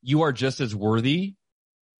you are just as worthy,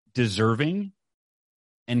 deserving,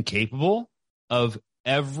 and capable of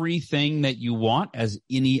everything that you want as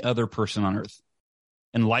any other person on earth.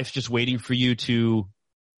 And life's just waiting for you to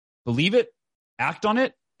believe it, act on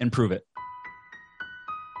it, and prove it.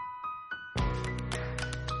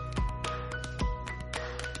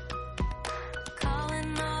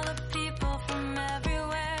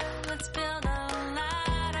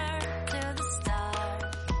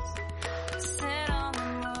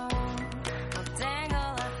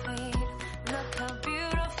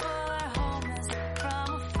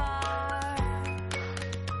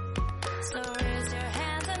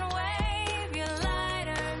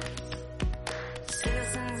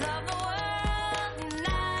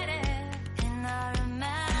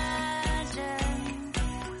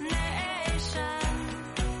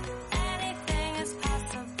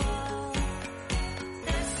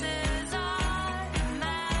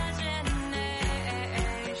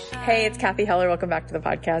 Hey, it's Kathy Heller. Welcome back to the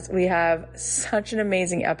podcast. We have such an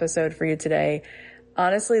amazing episode for you today.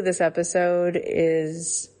 Honestly, this episode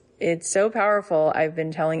it's so powerful. I've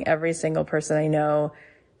been telling every single person I know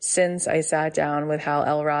since I sat down with Hal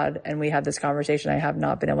Elrod and we had this conversation. I have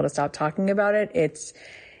not been able to stop talking about it.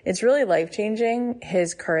 It's really life-changing.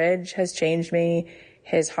 His courage has changed me.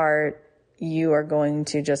 His heart. You are going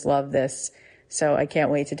to just love this. So I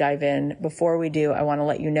can't wait to dive in. Before we do, I want to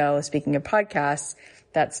let you know, speaking of podcasts,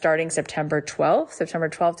 that starting September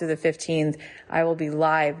 12th through the 15th, I will be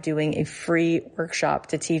live doing a free workshop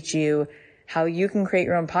to teach you how you can create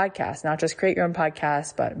your own podcast, not just create your own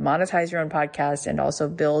podcast, but monetize your own podcast and also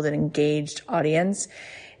build an engaged audience.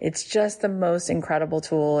 It's just the most incredible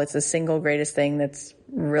tool. It's the single greatest thing that's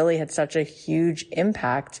really had such a huge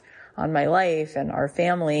impact on my life and our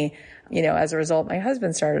family. You know, as a result, my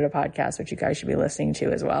husband started a podcast, which you guys should be listening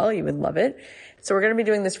to as well. You would love it. So we're going to be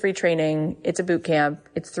doing this free training. It's a boot camp.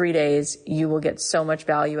 It's 3 days. You will get so much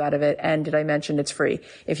value out of it. And did I mention it's free?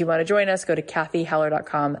 If you want to join us, go to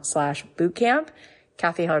kathyheller.com/bootcamp,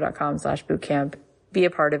 kathyheller.com/bootcamp. Be a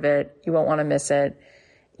part of it. You won't want to miss it.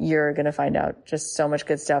 You're going to find out just so much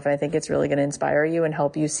good stuff. And I think it's really going to inspire you and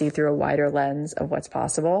help you see through a wider lens of what's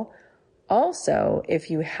possible. Also, if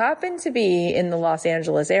you happen to be in the Los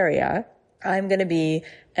Angeles area, I'm going to be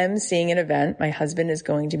emceeing an event. My husband is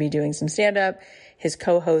going to be doing some stand-up. His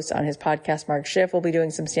co-host on his podcast, Mark Schiff, will be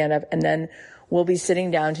doing some stand-up. And then we'll be sitting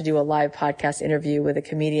down to do a live podcast interview with a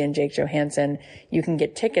comedian, Jake Johansson. You can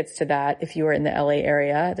get tickets to that if you are in the LA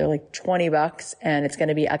area. They're like $20, and it's going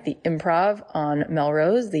to be at the Improv on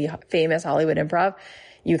Melrose, the famous Hollywood Improv.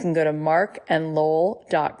 You can go to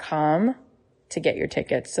markandlowell.com to get your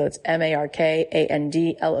tickets. So it's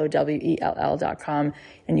markandlowell.com,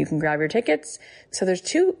 and you can grab your tickets. So there's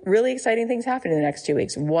two really exciting things happening in the next 2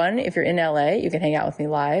 weeks. One, if you're in LA, you can hang out with me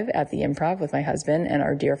live at the Improv with my husband and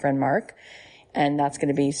our dear friend Mark. And that's going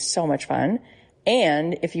to be so much fun.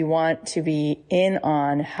 And if you want to be in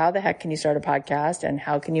on how the heck can you start a podcast and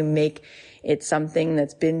how can you make it something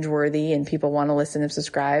that's binge worthy and people want to listen and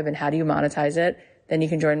subscribe, and how do you monetize it, then you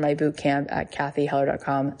can join my boot camp at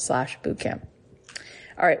kathyheller.com/bootcamp.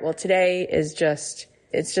 All right. Well, today it's just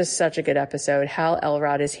such a good episode. Hal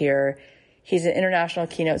Elrod is here. He's an international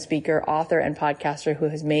keynote speaker, author, and podcaster who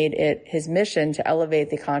has made it his mission to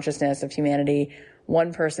elevate the consciousness of humanity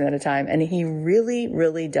one person at a time. And he really,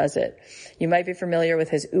 really does it. You might be familiar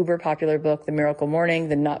with his uber popular book, The Miracle Morning,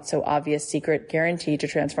 the not so obvious secret guaranteed to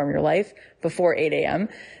transform your life before 8 a.m.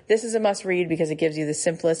 This is a must read because it gives you the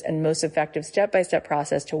simplest and most effective step-by-step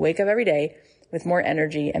process to wake up every day with more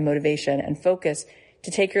energy and motivation and focus to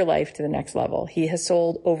take your life to the next level. He has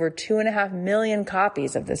sold over 2.5 million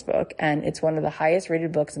copies of this book, and it's one of the highest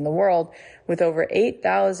rated books in the world with over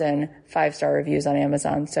 8,000 5-star reviews on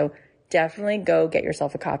Amazon. So definitely go get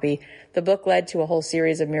yourself a copy. The book led to a whole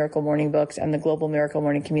series of Miracle Morning books and the global Miracle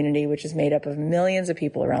Morning community, which is made up of millions of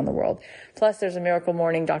people around the world. Plus, there's a Miracle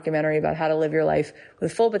Morning documentary about how to live your life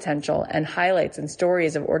with full potential and highlights and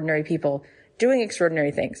stories of ordinary people doing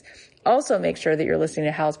extraordinary things. Also, make sure that you're listening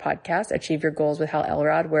to Hal's podcast, Achieve Your Goals with Hal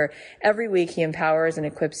Elrod, where every week he empowers and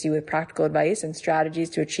equips you with practical advice and strategies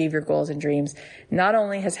to achieve your goals and dreams. Not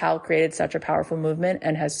only has Hal created such a powerful movement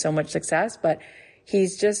and has so much success, but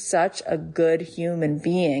he's just such a good human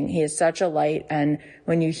being. He is such a light. And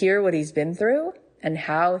when you hear what he's been through and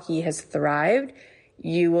how he has thrived,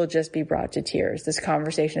 you will just be brought to tears. This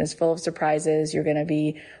conversation is full of surprises. You're going to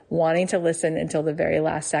be wanting to listen until the very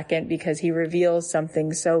last second because he reveals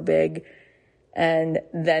something so big and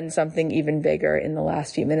then something even bigger in the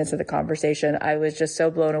last few minutes of the conversation. I was just so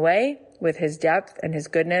blown away with his depth and his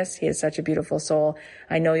goodness. He is such a beautiful soul.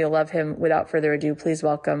 I know you'll love him. Without further ado, please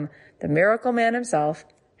welcome the miracle man himself,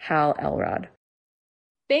 Hal Elrod.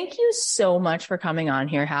 Thank you so much for coming on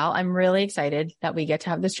here, Hal. I'm really excited that we get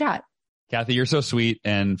to have this chat. Kathy, you're so sweet.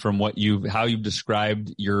 And from how you've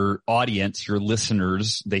described your audience, your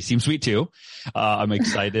listeners, they seem sweet too. I'm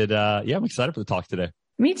excited. I'm excited for the talk today.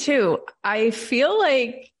 Me too. I feel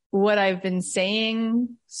like what I've been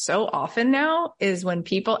saying so often now is when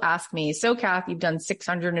people ask me, so Kath, you've done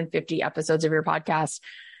 650 episodes of your podcast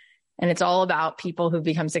and it's all about people who've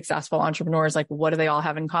become successful entrepreneurs. Like, what do they all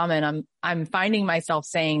have in common? I'm finding myself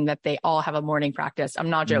saying that they all have a morning practice. I'm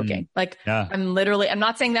not joking. I'm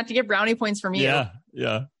not saying that to get brownie points from you.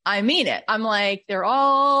 Yeah. I mean it. I'm like, they're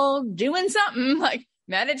all doing something like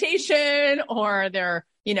meditation, or they're,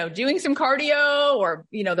 doing some cardio, or,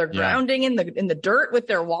 they're grounding in the dirt with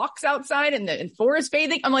their walks outside and forest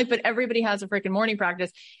bathing. I'm like, but everybody has a freaking morning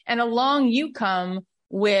practice. And along you come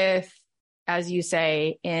with, as you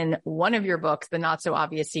say in one of your books, The Not So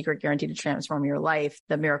Obvious Secret Guaranteed to Transform Your Life,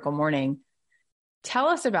 The Miracle Morning. Tell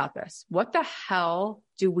us about this. What the hell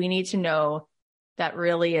do we need to know that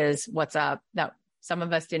really is what's up that some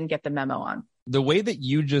of us didn't get the memo on? The way that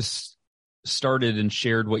you just started and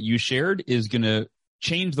shared what you shared is going to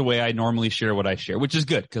change the way I normally share what I share, which is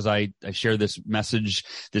good because I share this message,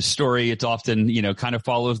 this story. It's often, kind of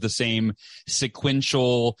follows the same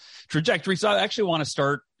sequential trajectory. So I actually want to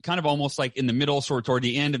start kind of almost like in the middle, sort of toward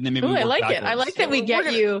the end, and then maybe I like backwards. It. I like that we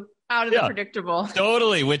get you out of the predictable.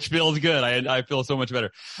 Totally, which feels good. I feel so much better.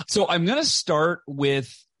 So I'm going to start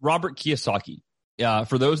with Robert Kiyosaki.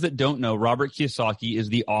 For those that don't know, Robert Kiyosaki is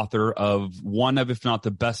the author of one of, if not the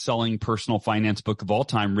best-selling personal finance book of all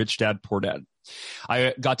time, Rich Dad, Poor Dad.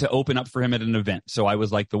 I got to open up for him at an event. So I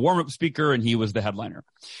was like the warm-up speaker and he was the headliner.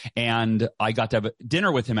 And I got to have a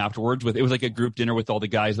dinner with him afterwards. It was like a group dinner with all the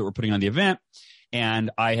guys that were putting on the event.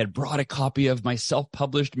 And I had brought a copy of my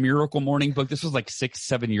self-published Miracle Morning book. This was like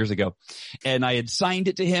 6-7 years ago. And I had signed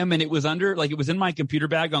it to him, and it was it was in my computer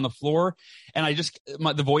bag on the floor. And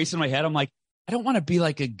the voice in my head, I'm like, I don't want to be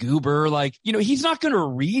like a goober. Like, he's not going to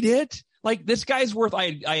read it. Like, this guy's worth,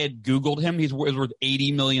 I had Googled him. He's worth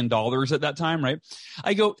 $80 million at that time, right?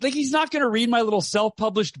 I go, like, he's not going to read my little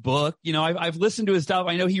self-published book. I've listened to his stuff.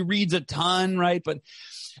 I know he reads a ton, right? But,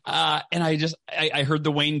 and I heard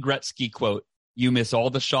the Wayne Gretzky quote, "You miss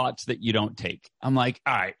all the shots that you don't take." I'm like,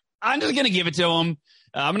 all right, I'm just going to give it to him.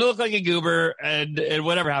 I'm going to look like a goober and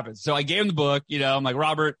whatever happens. So I gave him the book, I'm like,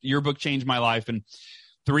 Robert, your book changed my life. And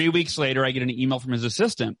 3 weeks later, I get an email from his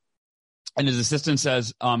assistant, and his assistant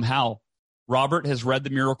says, Hal, Robert has read the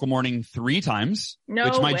Miracle Morning 3 times.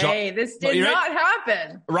 No way. This did not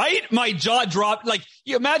happen. Right? My jaw dropped. Like,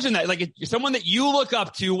 you imagine that. Like, someone that you look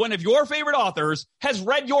up to, one of your favorite authors, has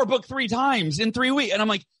read your book 3 times in 3 weeks. And I'm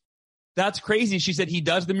like, that's crazy. She said he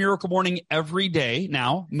does the Miracle Morning every day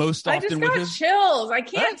now, most often with his chills. I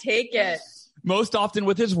can't take it. Most often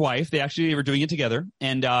with his wife. They actually were doing it together.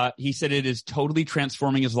 And he said it is totally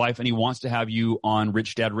transforming his life, and he wants to have you on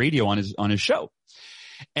Rich Dad Radio on his show.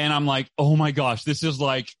 And I'm like, oh my gosh, this is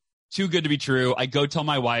like too good to be true. I go tell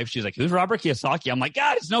my wife. She's like, "Who's Robert Kiyosaki?" I'm like,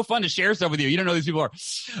 God, it's no fun to share stuff with you. You don't know who these people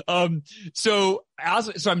are. So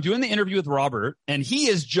I'm doing the interview with Robert, and he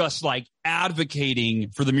is just like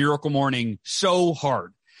advocating for the Miracle Morning so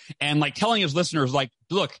hard, and like telling his listeners, like,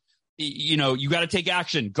 look, you got to take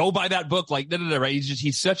action. Go buy that book. Like, right?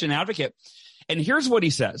 He's such an advocate. And here's what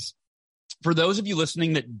he says. For those of you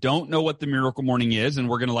listening that don't know what the Miracle Morning is, and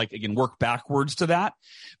we're going to work backwards to that,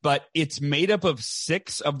 but it's made up of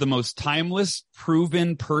 6 of the most timeless,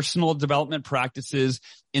 proven personal development practices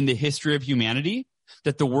in the history of humanity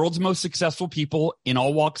that the world's most successful people in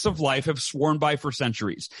all walks of life have sworn by for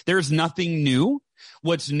centuries. There's nothing new.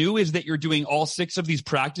 What's new is that you're doing all 6 of these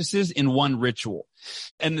practices in one ritual.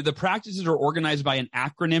 And the practices are organized by an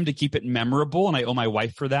acronym to keep it memorable. And I owe my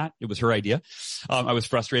wife for that. It was her idea. I was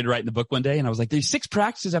frustrated writing the book one day, and I was like, these 6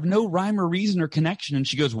 practices have no rhyme or reason or connection. And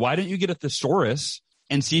she goes, why don't you get a thesaurus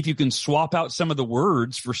and see if you can swap out some of the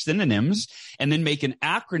words for synonyms and then make an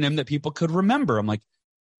acronym that people could remember? I'm like,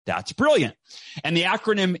 that's brilliant. And the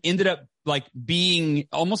acronym ended up like being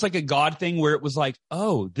almost like a God thing, where it was like,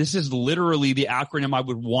 oh, this is literally the acronym I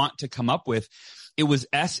would want to come up with. It was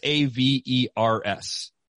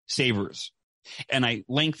SAVERS, savers. And I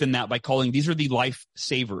lengthened that by calling these are the life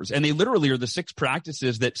savers. And they literally are the 6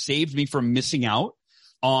 practices that saved me from missing out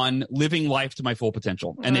on living life to my full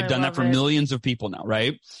potential. And they've done that for millions of people now,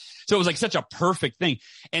 right? So it was like such a perfect thing.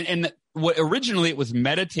 And what originally it was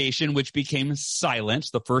meditation, which became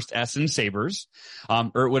silence, the first S in savers,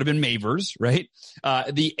 or it would have been mavers, right?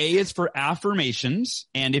 The A is for affirmations.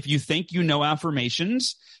 And if you think you know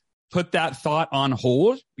affirmations, put that thought on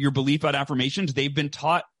hold, your belief about affirmations. They've been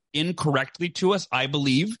taught incorrectly to us, I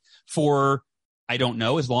believe, for, I don't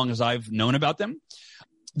know, as long as I've known about them.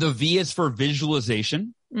 The V is for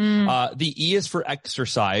visualization. The E is for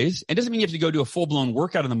exercise. It doesn't mean you have to go do a full-blown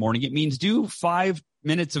workout in the morning. It means do 5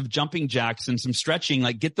 minutes of jumping jacks and some stretching,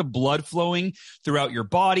 like get the blood flowing throughout your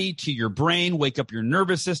body to your brain, wake up your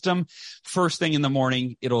nervous system. First thing in the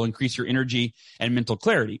morning, it'll increase your energy and mental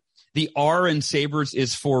clarity. The R in Sabers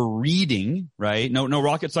is for reading, right? No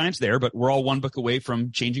rocket science there, but we're all one book away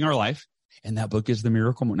from changing our life. And that book is The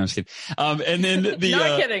Miracle Morning. No, I'm just kidding. And then the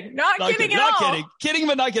not kidding at all. Kidding,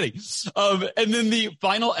 but not kidding. And then the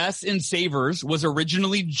final S in Savers was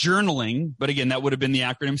originally journaling, but again, that would have been the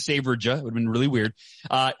acronym Saverja. It would have been really weird.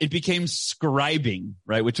 It became scribing,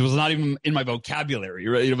 right? Which was not even in my vocabulary,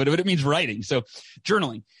 right? But it means writing. So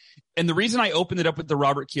journaling. And the reason I opened it up with the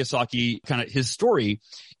Robert Kiyosaki, kind of his story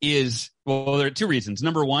is, well, there are 2 reasons.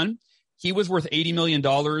 Number one, he was worth $80 million.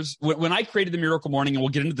 When I created The Miracle Morning, and we'll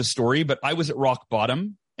get into the story, but I was at rock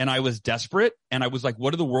bottom and I was desperate. And I was like,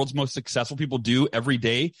 what do the world's most successful people do every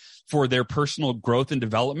day for their personal growth and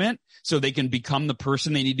development so they can become the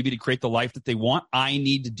person they need to be to create the life that they want? I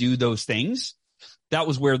need to do those things. That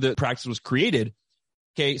was where the practice was created.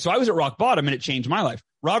 Okay. So I was at rock bottom and it changed my life.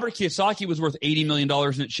 Robert Kiyosaki was worth $80 million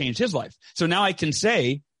and it changed his life. So now I can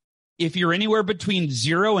say, if you're anywhere between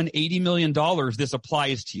 0 and $80 million, this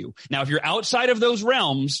applies to you. Now, if you're outside of those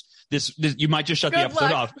realms, this you might just shut the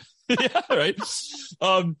episode off. Yeah, right.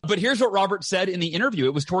 But here's what Robert said in the interview.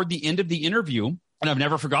 It was toward the end of the interview, and I've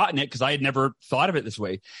never forgotten it because I had never thought of it this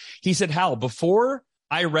way. He said, Hal, before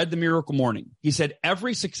I read The Miracle Morning, he said,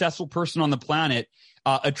 every successful person on the planet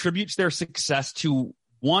attributes their success to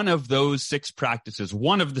one of those 6 practices,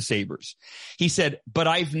 one of the Sabers. He said, but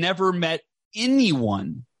I've never met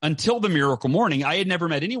anyone until The Miracle Morning. I had never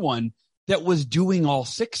met anyone that was doing all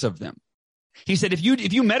 6 of them. He said, if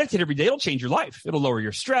you meditate every day, it'll change your life. It'll lower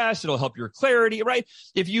your stress. It'll help your clarity, right?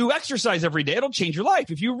 If you exercise every day, it'll change your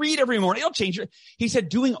life. If you read every morning, it'll change your. He said,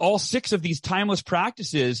 doing all 6 of these timeless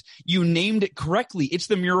practices, you named it correctly. It's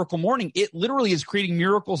The Miracle Morning. It literally is creating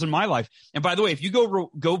miracles in my life. And by the way, if you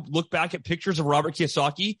go look back at pictures of Robert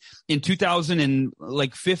Kiyosaki in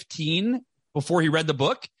 2015, before he read the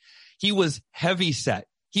book, he was heavy set.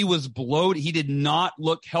 He was bloated. He did not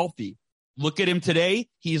look healthy. Look at him today.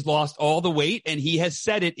 He's lost all the weight, and he has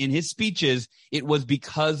said it in his speeches. It was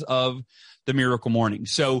because of The Miracle Morning.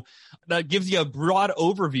 So that gives you a broad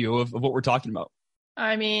overview of what we're talking about.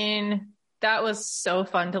 I mean, that was so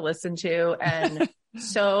fun to listen to and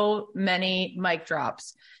so many mic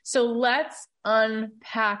drops. So let's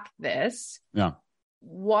unpack this. Yeah.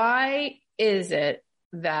 Why is it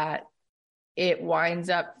that it winds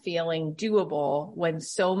up feeling doable when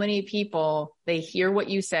so many people, they hear what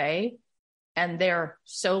you say and they're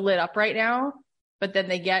so lit up right now, but then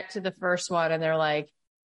they get to the first one and they're like,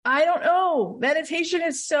 I don't know. Meditation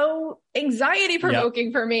is so anxiety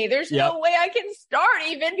provoking for me. There's no way I can start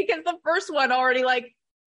even because the first one already like,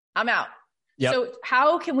 I'm out. Yep. So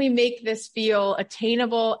how can we make this feel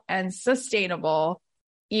attainable and sustainable,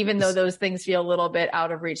 even though those things feel a little bit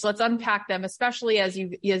out of reach? So let's unpack them, especially as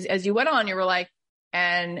you went on, you were like,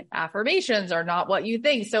 and affirmations are not what you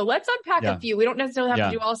think. So let's unpack a few. We don't necessarily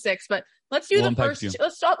have to do all 6, but let's do the first.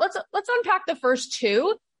 Let's unpack the first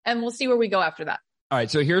 2 and we'll see where we go after that. All right.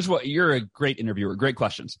 So here's what, you're a great interviewer. Great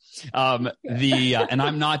questions. And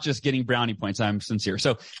I'm not just getting brownie points. I'm sincere.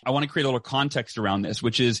 So I want to create a little context around this,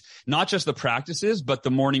 which is not just the practices, but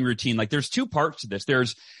the morning routine. Like there's 2 parts to this.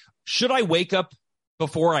 There's, should I wake up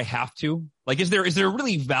before I have to? Like, is there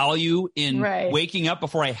really value in waking up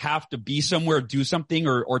before I have to be somewhere, do something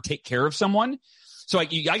or take care of someone? So I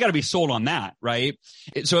got to be sold on that, right?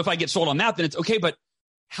 So if I get sold on that, then it's okay. But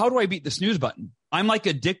how do I beat the snooze button? I'm like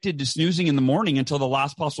addicted to snoozing in the morning until the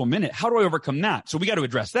last possible minute. How do I overcome that? So we got to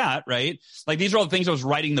address that, right? Like these are all the things I was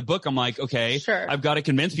writing the book. I'm like, okay, I've got to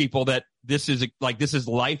convince people that this is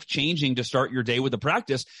life changing to start your day with the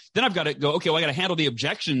practice. Then I've got to go, okay, well, I got to handle the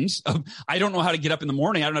objections of, I don't know how to get up in the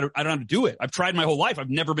morning. I don't know how to do it. I've tried my whole life. I've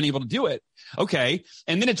never been able to do it. Okay.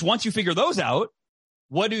 And then it's once you figure those out,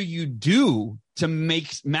 what do you do to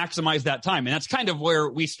maximize that time? And that's kind of where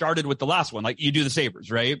we started with the last one. Like you do the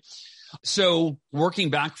Sabers, right? So working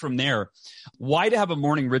back from there, why to have a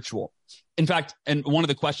morning ritual? In fact, and one of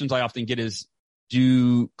the questions I often get is,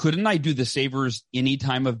 couldn't I do the Sabers any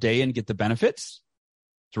time of day and get the benefits?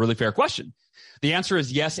 It's a really fair question. The answer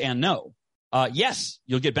is yes and no. Yes,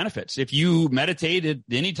 you'll get benefits. If you meditate at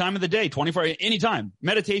any time of the day, 24, anytime,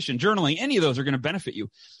 meditation, journaling, any of those are going to benefit you.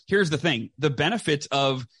 Here's the thing. The benefits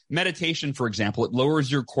of meditation, for example, it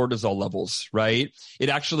lowers your cortisol levels, right? It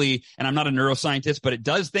actually, and I'm not a neuroscientist, but it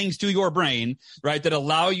does things to your brain, right, that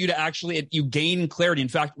allow you to actually, you gain clarity. In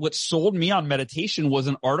fact, what sold me on meditation was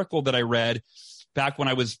an article that I read back when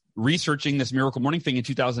I was researching this Miracle Morning thing in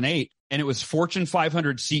 2008, and it was Fortune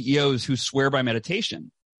 500 CEOs who swear by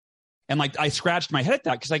meditation. And like, I scratched my head at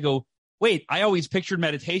that because I go, wait, I always pictured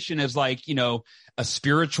meditation as like, you know, a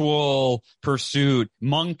spiritual pursuit,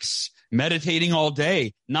 monks meditating all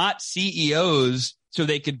day, not CEOs so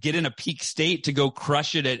they could get in a peak state to go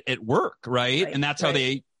crush it at work, right? And that's how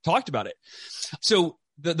they talked about it. So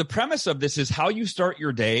the premise of this is how you start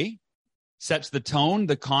your day sets the tone,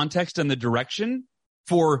 the context, and the direction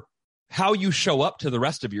for how you show up to the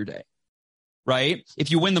rest of your day, right?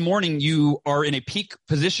 If you win the morning, you are in a peak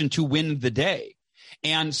position to win the day.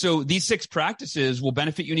 And so these 6 practices will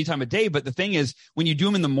benefit you any time of day. But the thing is, when you do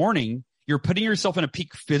them in the morning, you're putting yourself in a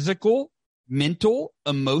peak physical, mental,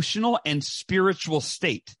 emotional, and spiritual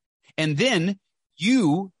state. And then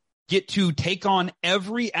you get to take on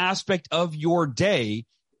every aspect of your day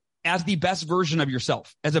as the best version of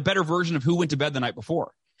yourself, as a better version of who went to bed the night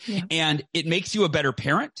before. Yeah. And it makes you a better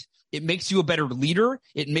parent. It makes you a better leader.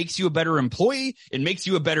 It makes you a better employee. It makes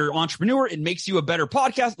you a better entrepreneur. It makes you a better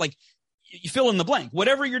podcast. Like, you fill in the blank,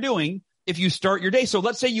 whatever you're doing, if you start your day. So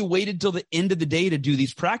let's say you waited till the end of the day to do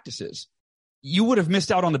these practices. You would have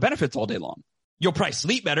missed out on the benefits all day long. You'll probably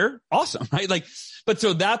sleep better. Awesome, right? Like, but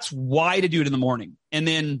so that's why to do it in the morning. And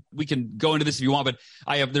then we can go into this if you want,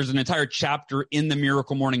 but there's an entire chapter in the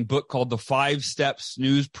Miracle Morning book called the 5-Step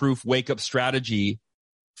Snooze Proof Wake Up Strategy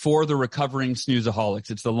for the Recovering Snoozeaholics.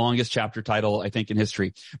 It's the longest chapter title, I think, in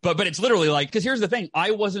history. But it's literally like, because here's the thing.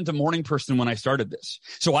 I wasn't a morning person when I started this.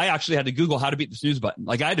 So I actually had to Google how to beat the snooze button.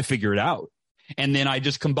 Like, I had to figure it out. And then I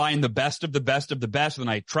just combined the best of the best of the best. And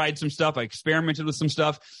I tried some stuff. I experimented with some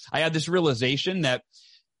stuff. I had this realization that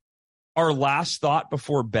our last thought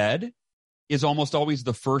before bed is almost always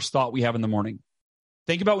the first thought we have in the morning.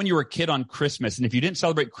 Think about when you were a kid on Christmas. And if you didn't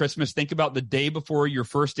celebrate Christmas, think about the day before your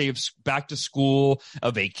first day of back to school,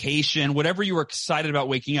 a vacation, whatever you were excited about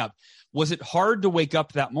waking up. Was it hard to wake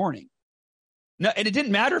up that morning? No, and it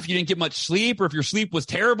didn't matter if you didn't get much sleep or if your sleep was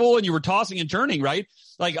terrible and you were tossing and turning, right?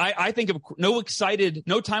 Like, I think of no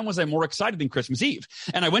time was I more excited than Christmas Eve.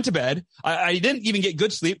 And I went to bed. I didn't even get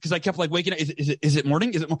good sleep because I kept like waking up. Is it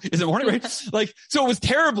morning? Is it morning? Right? Like, so it was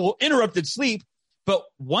terrible, interrupted sleep. But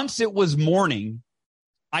once it was morning,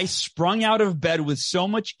 I sprung out of bed with so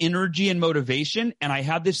much energy and motivation. And I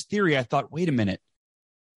had this theory. I thought, wait a minute.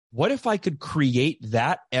 What if I could create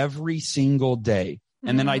that every single day?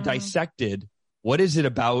 And then I dissected, what is it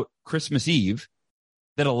about Christmas Eve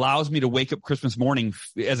that allows me to wake up Christmas morning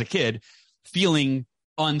as a kid feeling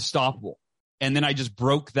unstoppable? And then I just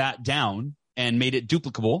broke that down and made it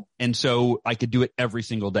duplicable. And so I could do it every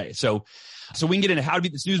single day. So we can get into how to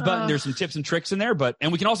beat the snooze button. There's some tips and tricks in there,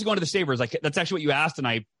 and we can also go into the savers. Like, that's actually what you asked, and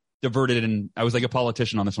I diverted, and I was like a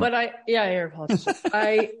politician on this one. But you're a politician.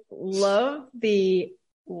 I love the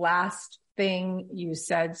last thing you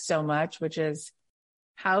said so much, which is,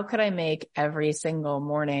 how could I make every single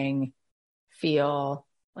morning feel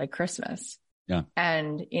like Christmas? Yeah.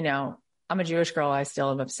 And, I'm a Jewish girl. I still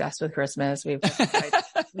am obsessed with Christmas. We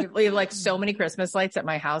have like so many Christmas lights at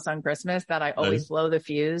my house on Christmas that I always blow the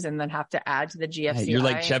fuse and then have to add to the GFCI. You're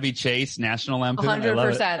like Chevy Chase, National Lampoon.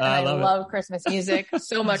 100%. And I love Christmas music,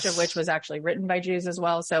 so much of which was actually written by Jews as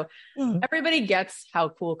well. So everybody gets how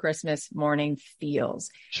cool Christmas morning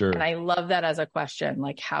feels. Sure. And I love that as a question.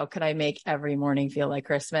 Like, how could I make every morning feel like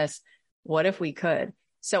Christmas? What if we could?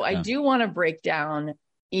 So I do want to break down,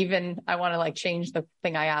 I want to like change the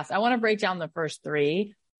thing I asked. I want to break down the first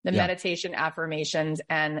 3, the meditation, affirmations,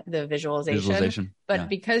 and the visualization. But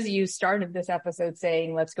because you started this episode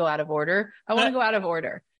saying, let's go out of order, I want to go out of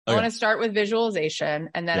order. Okay. I want to start with visualization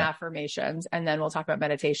and then affirmations, and then we'll talk about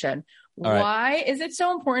meditation. Why is it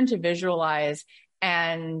so important to visualize,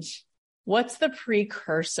 and what's the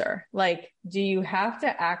precursor? Like, do you have to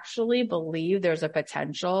actually believe there's a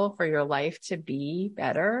potential for your life to be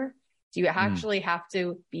better? Do you actually have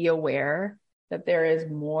to be aware that there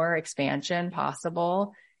is more expansion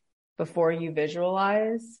possible before you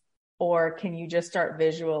visualize? Or can you just start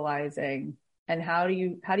visualizing? And how do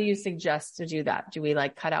you suggest to do that? Do we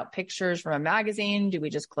like cut out pictures from a magazine? Do we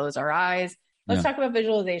just close our eyes? Let's talk about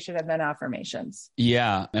visualization and then affirmations.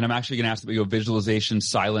 Yeah. And I'm actually going to ask that we go visualization,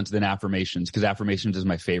 silence, then affirmations, because affirmations is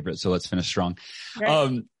my favorite. So let's finish strong.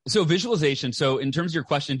 Right. So visualization. So in terms of your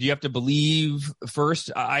question, do you have to believe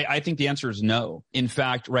first? I think the answer is no. In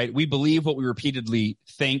fact, right, we believe what we repeatedly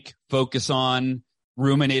think, focus on,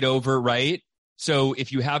 ruminate over, right? So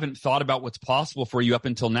if you haven't thought about what's possible for you up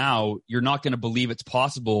until now, you're not going to believe it's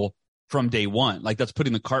possible from day one. Like, that's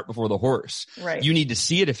putting the cart before the horse. Right. You need to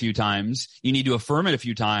see it a few times. You need to affirm it a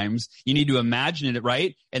few times. You need to imagine it,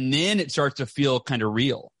 right? And then it starts to feel kind of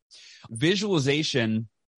real. Visualization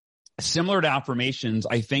similar to affirmations,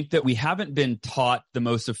 I think that we haven't been taught the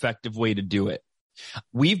most effective way to do it.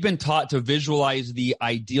 We've been taught to visualize the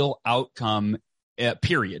ideal outcome,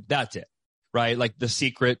 period. That's it. Right? Like The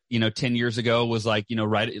Secret, 10 years ago was like,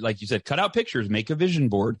 right, like you said, cut out pictures, make a vision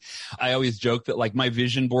board. I always joke that like my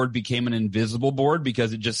vision board became an invisible board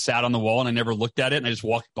because it just sat on the wall and I never looked at it and I just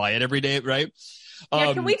walked by it every day. Right?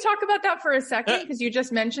 Yeah. Can we talk about that for a second? Because you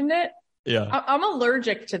just mentioned it. Yeah. I'm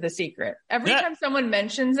allergic to The Secret. Every time someone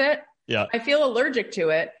mentions it, I feel allergic to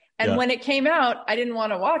it. And when it came out, I didn't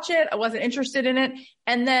want to watch it. I wasn't interested in it.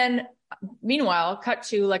 And then meanwhile, cut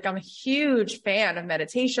to like, I'm a huge fan of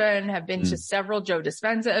meditation, have been to several Joe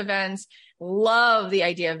Dispenza events, love the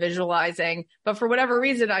idea of visualizing, but for whatever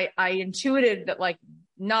reason, I intuited that like,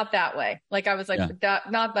 not that way. Like I was like,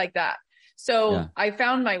 that, not like that. So I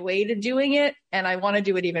found my way to doing it and I want to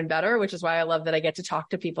do it even better, which is why I love that I get to talk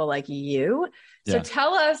to people like you. So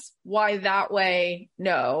tell us why that way,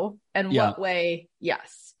 no, and what way,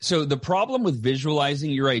 yes. So the problem with visualizing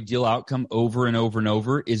your ideal outcome over and over and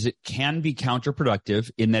over is it can be counterproductive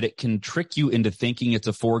in that it can trick you into thinking it's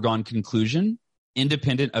a foregone conclusion,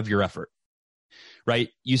 independent of your effort. Right?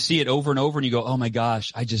 You see it over and over and you go, oh my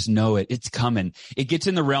gosh, I just know it. It's coming. It gets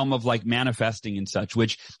in the realm of like manifesting and such,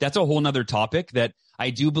 which that's a whole nother topic that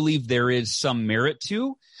I do believe there is some merit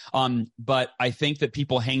to. But I think that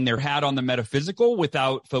people hang their hat on the metaphysical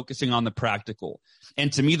without focusing on the practical.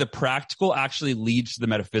 And to me, the practical actually leads to the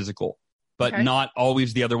metaphysical, but not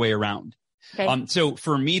always the other way around. Okay. So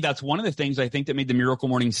for me, that's one of the things I think that made the Miracle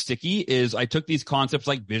Morning sticky is I took these concepts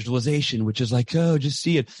like visualization, which is like, oh, just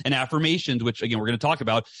see it, and affirmations, which again, we're going to talk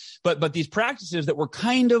about, but these practices that were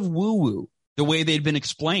kind of woo-woo the way they'd been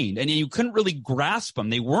explained and you couldn't really grasp them.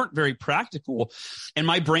 They weren't very practical. And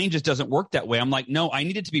my brain just doesn't work that way. I'm like, no, I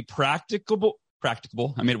need it to be practicable.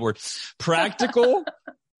 I made a word, practical,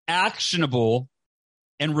 actionable,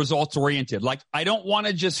 and results oriented. Like I don't want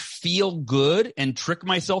to just feel good and trick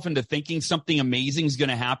myself into thinking something amazing is going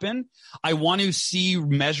to happen. I want to see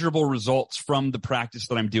measurable results from the practice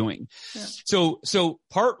that I'm doing. Yeah. So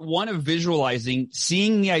part one of visualizing,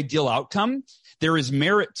 seeing the ideal outcome, there is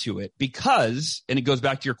merit to it because, and it goes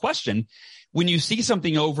back to your question, when you see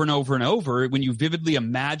something over and over and over, when you vividly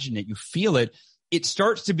imagine it, you feel it, it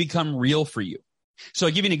starts to become real for you. So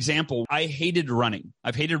I'll give you an example. I hated running.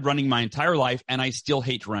 I've hated running my entire life and I still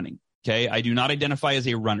hate running. Okay. I do not identify as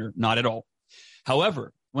a runner, not at all.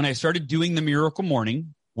 However, when I started doing the Miracle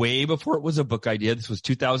Morning, way before it was a book idea, this was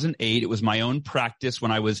 2008. It was my own practice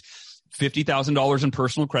when I was $50,000 in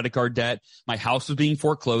personal credit card debt. My house was being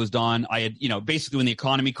foreclosed on. I had, basically when the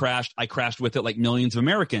economy crashed, I crashed with it like millions of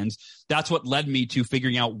Americans. That's what led me to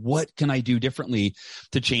figuring out what can I do differently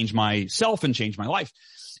to change myself and change my life.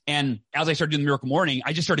 And as I started doing the Miracle Morning,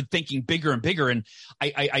 I just started thinking bigger and bigger. And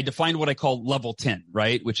I defined what I call level 10,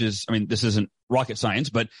 right? Which is, this isn't rocket science,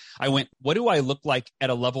 but I went, what do I look like at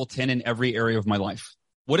a level 10 in every area of my life?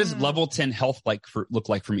 What does level 10 health look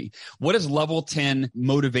like for me? What is level 10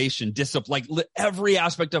 motivation, discipline, like every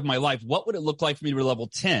aspect of my life? What would it look like for me to be level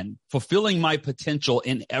 10, fulfilling my potential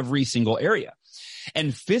in every single area?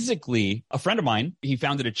 And physically, a friend of mine, he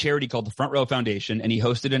founded a charity called the Front Row Foundation, and he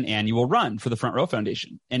hosted an annual run for the Front Row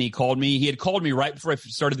Foundation. And he had called me right before I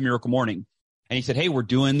started the Miracle Morning. And he said, hey, we're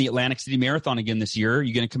doing the Atlantic City Marathon again this year. Are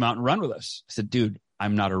you going to come out and run with us? I said, dude,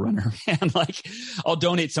 I'm not a runner, man. Like, I'll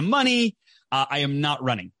donate some money. I am not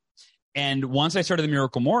running. And once I started the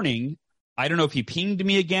Miracle Morning, I don't know if he pinged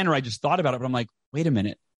me again or I just thought about it, but I'm like, wait a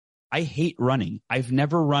minute. I hate running. I've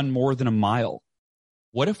never run more than a mile.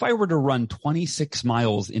 What if I were to run 26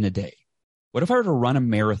 miles in a day? What if I were to run a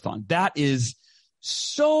marathon? That is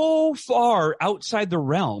so far outside the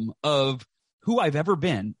realm of who I've ever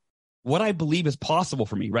been, what I believe is possible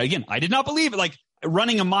for me, right? Again, I did not believe it. Like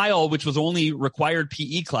running a mile, which was only required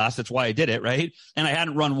PE class. That's why I did it, right? And I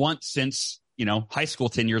hadn't run once since, high school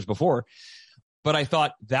 10 years before. But I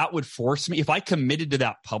thought that would force me, if I committed to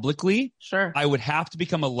that publicly, sure, I would have to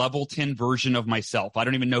become a level 10 version of myself. I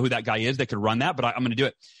don't even know who that guy is that could run that, but I'm going to do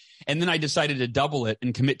it. And then I decided to double it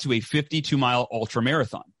and commit to a 52-mile ultra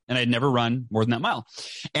marathon. And I'd never run more than that mile.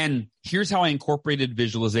 And here's how I incorporated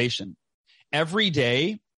visualization. Every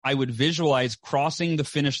day, I would visualize crossing the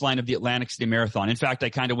finish line of the Atlantic City Marathon. In fact, I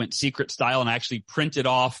kind of went secret style and I actually printed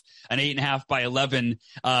off an 8.5 by 11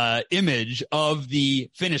 image of the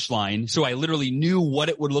finish line. So I literally knew what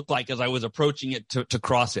it would look like as I was approaching it to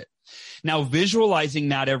cross it. Now, visualizing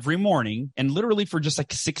that every morning and literally for just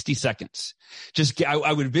like 60 seconds,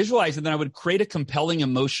 I would visualize and then I would create a compelling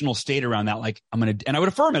emotional state around that. Like and I would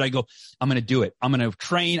affirm it. I go, I'm going to do it. I'm going to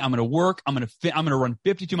train. I'm going to work. I'm going to run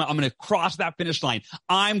 52 miles. I'm going to cross that finish line.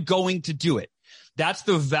 I'm going to do it. That's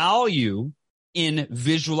the value in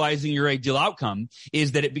visualizing your ideal outcome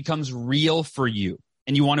is that it becomes real for you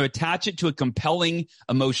and you want to attach it to a compelling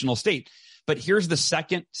emotional state. But here's the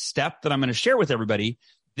second step that I'm going to share with everybody.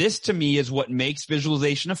 This to me is what makes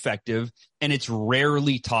visualization effective, and it's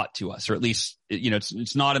rarely taught to us, or at least,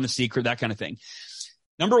 it's not in the secret, that kind of thing.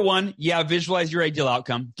 Number one, visualize your ideal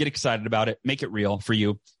outcome. Get excited about it. Make it real for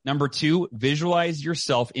you. Number two, visualize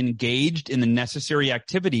yourself engaged in the necessary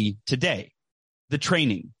activity today. The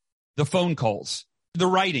training, the phone calls, the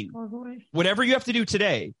writing, whatever you have to do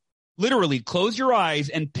today. Literally close your eyes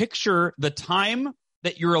and picture the time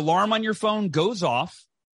that your alarm on your phone goes off,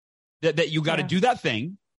 that you got to do that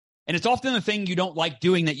thing. And it's often the thing you don't like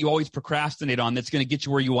doing that you always procrastinate on that's going to get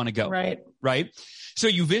you where you want to go. Right. So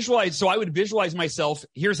you visualize. So I would visualize myself.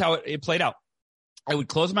 Here's how it played out. I would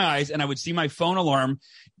close my eyes and I would see my phone alarm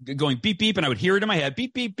going beep, beep. And I would hear it in my head.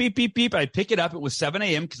 Beep, beep, beep, beep, beep. I'd pick it up. It was 7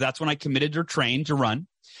 a.m. because that's when I committed to train to run.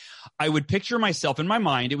 I would picture myself in my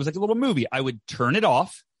mind. It was like a little movie. I would turn it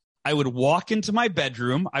off. I would walk into my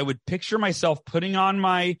bedroom. I would picture myself putting on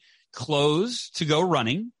my clothes to go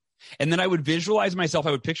running. And then I would visualize myself.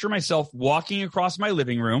 I would picture myself walking across my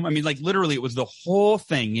living room. I mean, like literally it was the whole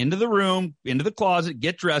thing, into the room, into the closet,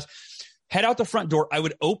 get dressed, head out the front door. I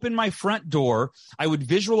would open my front door. I would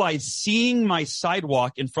visualize seeing my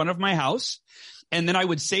sidewalk in front of my house. And then I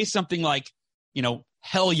would say something like,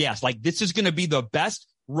 hell yes, like this is going to be the best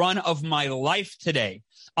run of my life today.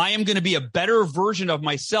 I am going to be a better version of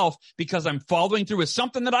myself because I'm following through with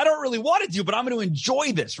something that I don't really want to do, but I'm going to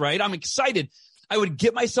enjoy this, right? I'm excited. I would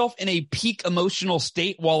get myself in a peak emotional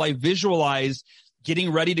state while I visualize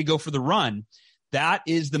getting ready to go for the run. That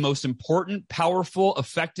is the most important, powerful,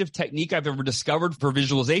 effective technique I've ever discovered for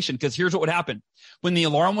visualization. Because here's what would happen. When the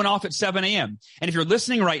alarm went off at 7 a.m., and if you're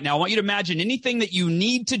listening right now, I want you to imagine anything that you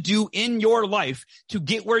need to do in your life to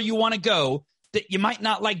get where you want to go that you might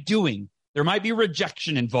not like doing. There might be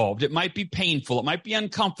rejection involved. It might be painful. It might be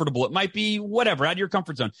uncomfortable. It might be whatever, out of your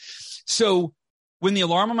comfort zone. So when the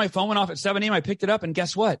alarm on my phone went off at 7 a.m., I picked it up, and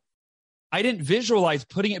guess what? I didn't visualize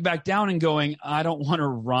putting it back down and going, I don't want to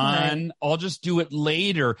run. Right. I'll just do it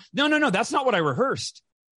later. No. That's not what I rehearsed.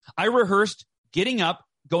 I rehearsed getting up,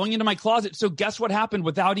 going into my closet. So guess what happened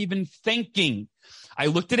without even thinking? I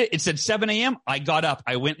looked at it. It said 7 a.m. I got up.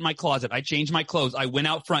 I went in my closet. I changed my clothes. I went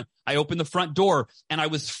out front. I opened the front door, and I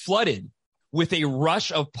was flooded with a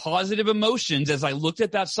rush of positive emotions as I looked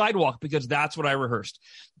at that sidewalk, because that's what I rehearsed.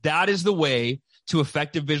 That is the way to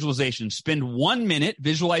effective visualization. Spend 1 minute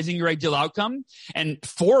visualizing your ideal outcome and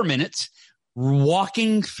 4 minutes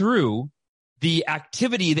walking through the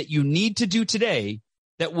activity that you need to do today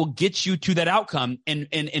that will get you to that outcome,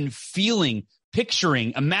 and feeling,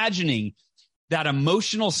 picturing, imagining that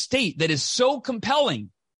emotional state that is so compelling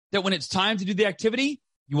that when it's time to do the activity,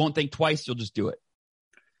 you won't think twice. You'll just do it.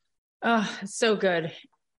 Oh, so good.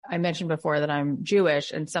 I mentioned before that I'm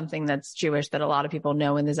Jewish, and something that's Jewish that a lot of people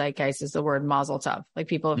know in the zeitgeist is the word mazel tov. Like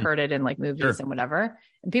people have heard it in like movies and whatever,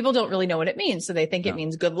 and people don't really know what it means. So they think it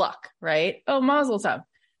means good luck, right? Oh, mazel tov.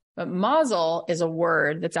 But mazel is a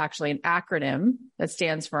word that's actually an acronym that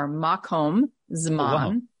stands for makom,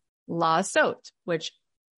 zman, la'asot, which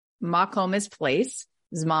makom is place,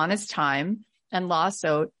 zman is time, and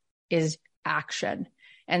la'asot is action.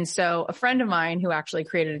 And so a friend of mine who actually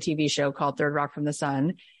created a TV show called Third Rock from the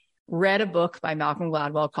Sun read a book by Malcolm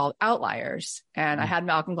Gladwell called Outliers. And I had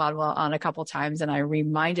Malcolm Gladwell on a couple times, and I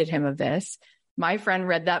reminded him of this. My friend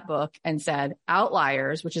read that book and said,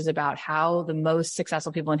 Outliers, which is about how the most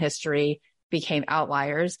successful people in history became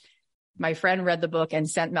outliers. My friend read the book and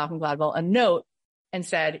sent Malcolm Gladwell a note and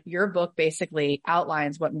said, your book basically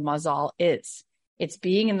outlines what mazal is. It's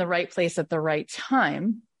being in the right place at the right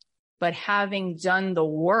time, but having done the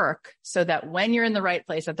work so that when you're in the right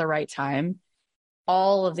place at the right time,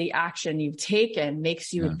 all of the action you've taken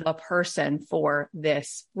makes you the person for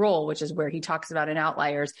this role, which is where he talks about in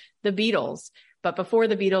Outliers, the Beatles. But before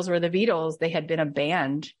the Beatles were the Beatles, they had been a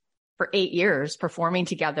band for 8 years performing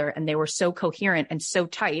together, and they were so coherent and so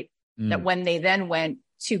tight that when they then went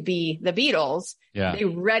to be the Beatles, they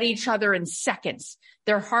read each other in seconds.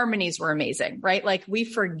 Their harmonies were amazing, right? Like we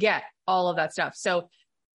forget all of that stuff. So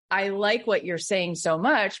I like what you're saying so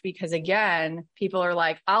much, because again, people are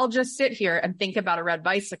like, I'll just sit here and think about a red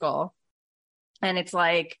bicycle. And it's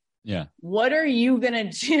like, what are you going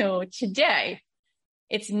to do today?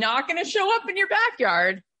 It's not going to show up in your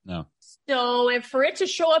backyard. No. So for it to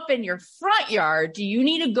show up in your front yard, do you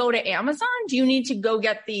need to go to Amazon? Do you need to go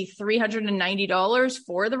get the $390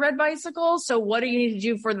 for the red bicycle? So what do you need to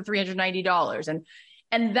do for the $390?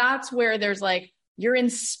 And that's where there's like, your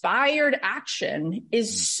inspired action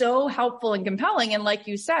is so helpful and compelling. And like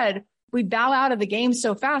you said, we bow out of the game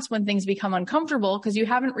so fast when things become uncomfortable because you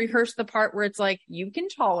haven't rehearsed the part where it's like, you can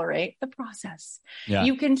tolerate the process. Yeah.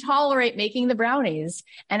 You can tolerate making the brownies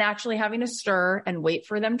and actually having to stir and wait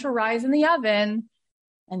for them to rise in the oven.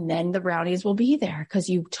 And then the brownies will be there because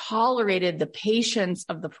you tolerated the patience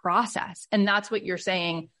of the process. And that's what you're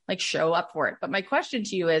saying, like, show up for it. But my question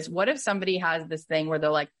to you is, what if somebody has this thing where they're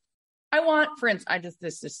like, I want, for instance,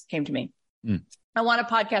 this just came to me. I want a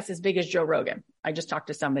podcast as big as Joe Rogan. I just talked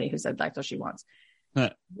to somebody who said that's what she wants.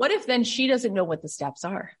 What if then she doesn't know what the steps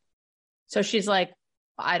are? So she's like,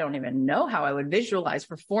 I don't even know how I would visualize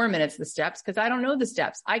for 4 minutes the steps because I don't know the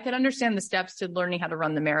steps. I could understand the steps to learning how to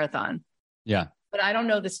run the marathon. Yeah. But I don't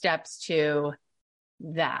know the steps to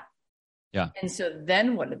that. Yeah. And so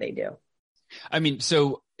then what do they do? I mean,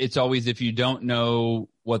 so it's always, if you don't know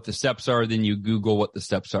what the steps are, then you Google what the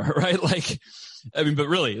steps are, right? Like, I mean, but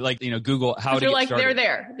really, like, Google how to get like, started.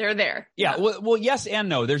 They're there. Yeah. Well, yes and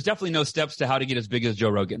no. There's definitely no steps to how to get as big as Joe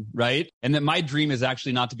Rogan, right? And that my dream is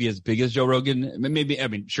actually not to be as big as Joe Rogan. Maybe, I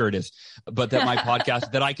mean, sure it is, but that my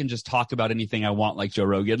podcast, that I can just talk about anything I want like Joe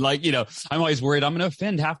Rogan. Like, I'm always worried I'm going to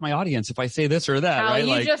offend half my audience if I say this or that, right?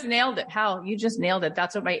 You just nailed it. You just nailed it.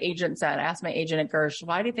 That's what my agent said. I asked my agent at Gersh,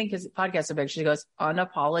 why do you think his podcast is so big? She goes,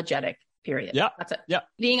 unapologetic, period. Yeah. That's it. Yeah.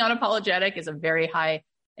 Being unapologetic is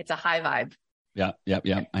it's a high vibe. Yeah.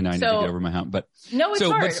 I know I need to get over my hump, but no, it's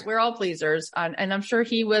hard. We're all pleasers. And I'm sure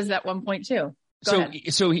he was at one point too. So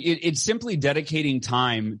it's simply dedicating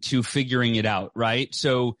time to figuring it out, right?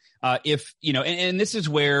 So, if, and this is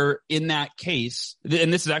where in that case,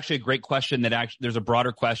 and this is actually a great question that actually there's a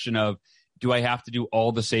broader question of, do I have to do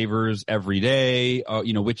all the savers every day?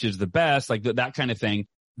 Which is the best? Like that kind of thing.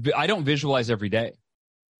 I don't visualize every day.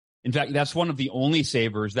 In fact, that's one of the only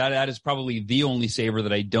savers that is probably the only saver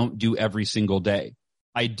that I don't do every single day.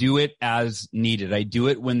 I do it as needed. I do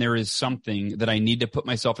it when there is something that I need to put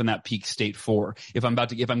myself in that peak state for. If I'm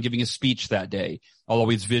giving a speech that day, I'll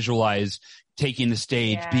always visualize taking the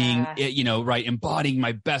stage, being, right, embodying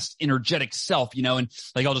my best energetic self, and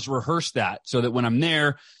like, I'll just rehearse that so that when I'm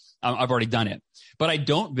there, I've already done it. But I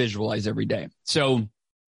don't visualize every day. So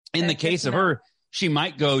in the case of her, she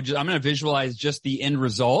might go, I'm going to visualize just the end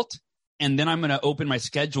result. And then I'm going to open my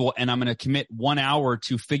schedule and I'm going to commit 1 hour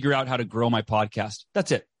to figure out how to grow my podcast.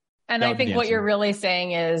 That's it. And I think what you're really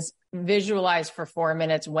saying is visualize for 4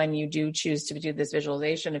 minutes when you do choose to do this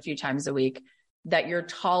visualization a few times a week, that you're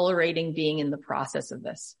tolerating being in the process of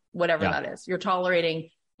this, whatever that is. You're tolerating,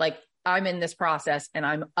 like, I'm in this process and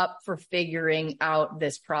I'm up for figuring out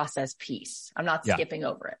this process piece. I'm not skipping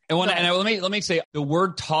over it. And let me say, the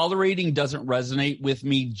word tolerating doesn't resonate with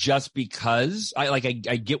me just because I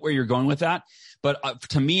get where you're going with that. But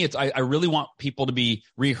to me, I really want people to be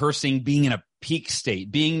rehearsing being in a peak state,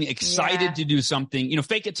 being excited to do something,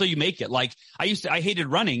 fake it till you make it. Like I hated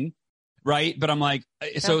running. Right. But I'm like,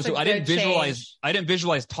 so I didn't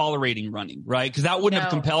visualize tolerating running. Right. Cause that wouldn't have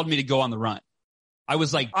compelled me to go on the run. I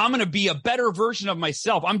was like, I'm going to be a better version of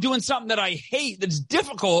myself. I'm doing something that I hate that's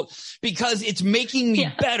difficult because it's making me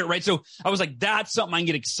better. Right. So I was like, that's something I can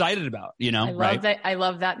get excited about, I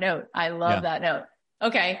love that note. I love that note.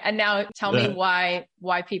 Okay. And now tell me why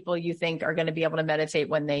people you think are going to be able to meditate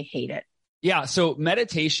when they hate it. Yeah. So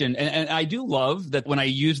meditation, and I do love that when I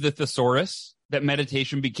use the thesaurus, that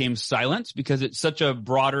meditation became silent because it's such a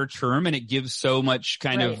broader term and it gives so much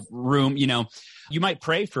kind of room. You might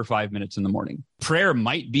pray for 5 minutes in the morning. Prayer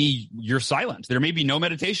might be your silence. There may be no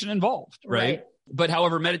meditation involved, right? But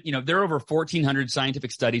however, there are over 1,400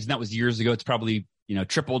 scientific studies, and that was years ago. It's probably,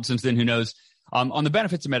 tripled since then, who knows, on the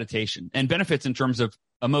benefits of meditation and benefits in terms of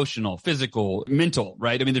emotional, physical, mental,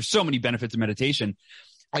 right? I mean, there's so many benefits of meditation.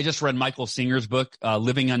 I just read Michael Singer's book,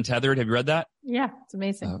 Living Untethered. Have you read that? Yeah, it's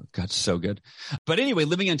amazing. Oh, God, so good. But anyway,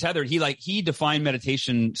 Living Untethered, he defined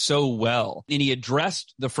meditation so well. And he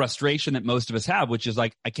addressed the frustration that most of us have, which is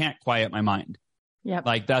like, I can't quiet my mind. Yeah.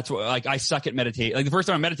 Like that's what, like I suck at meditate. Like the first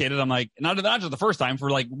time I meditated, I'm like, not just the first time, for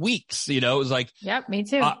like weeks, it was like, yep, me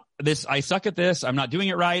too. I suck at this. I'm not doing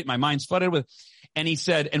it right. My mind's flooded with. And he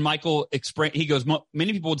said, and Michael explained, he goes,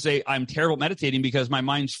 many people would say I'm terrible at meditating because my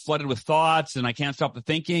mind's flooded with thoughts and I can't stop the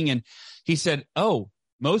thinking. And he said,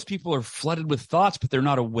 most people are flooded with thoughts, but they're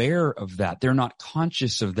not aware of that. They're not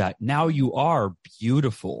conscious of that. Now you are.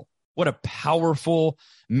 Beautiful. What a powerful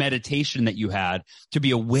meditation that you had to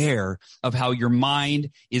be aware of how your mind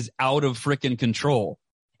is out of frickin' control.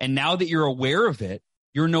 And now that you're aware of it,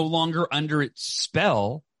 you're no longer under its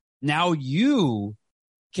spell. Now you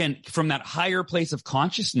can, from that higher place of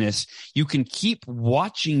consciousness, you can keep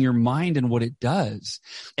watching your mind and what it does.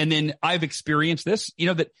 And then I've experienced this,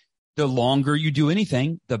 that the longer you do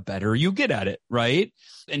anything, the better you get at it, right?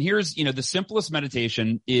 And here's, the simplest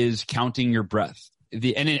meditation is counting your breath.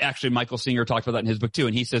 Actually, Michael Singer talked about that in his book too.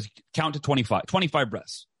 And he says, count to 25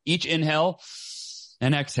 breaths. Each inhale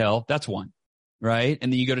and exhale, that's one, right?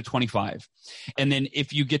 And then you go to 25. And then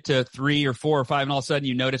if you get to 3 or 4 or 5, and all of a sudden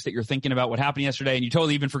you notice that you're thinking about what happened yesterday and you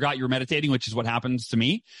totally even forgot you were meditating, which is what happens to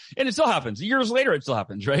me. And it still happens. Years later, it still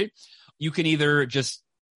happens, right? You can either just,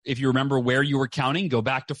 if you remember where you were counting, go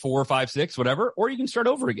back to 4, 5, 6, whatever, or you can start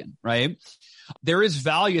over again, right? There is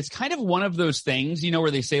value. It's kind of one of those things, where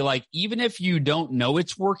they say like, even if you don't know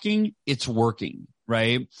it's working,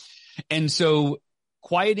 right? And so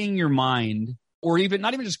quieting your mind, or even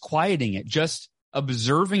not even just quieting it, just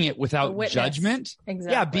observing it without judgment.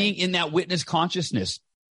 Exactly. Yeah. Being in that witness consciousness.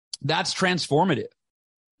 That's transformative.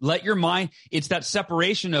 Let your mind, it's that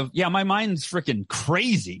separation of, my mind's freaking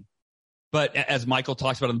crazy. But as Michael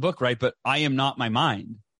talks about in the book, right? But I am not my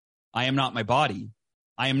mind. I am not my body.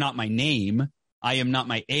 I am not my name. I am not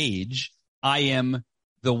my age. I am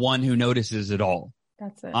the one who notices it all.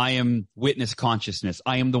 That's it. I am witness consciousness.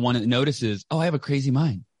 I am the one that notices, I have a crazy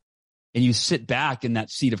mind. And you sit back in that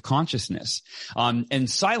seat of consciousness. And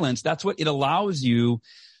silence, that's what it allows you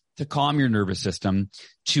to calm your nervous system,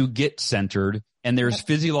 to get centered. And there's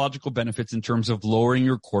physiological benefits in terms of lowering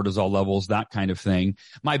your cortisol levels, that kind of thing.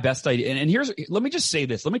 My best idea. And let me just say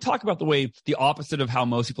this. Let me talk about the opposite of how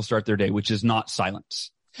most people start their day, which is not silence.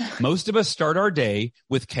 Most of us start our day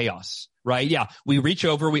with chaos, right? Yeah. We reach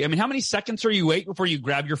over. How many seconds are you wait before you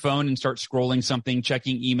grab your phone and start scrolling something,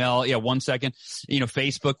 checking email? Yeah. 1 second,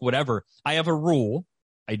 Facebook, whatever. I have a rule.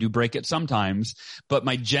 I do break it sometimes, but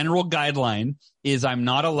my general guideline is I'm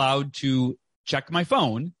not allowed to check my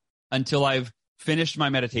phone until I've finished my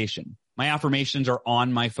meditation. My affirmations are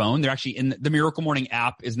on my phone. They're actually in the Miracle Morning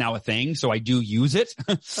app is now a thing. So I do use it.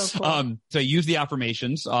 So cool. So I use the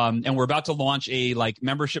affirmations. And we're about to launch a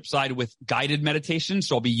membership side with guided meditation.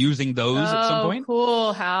 So I'll be using those at some point.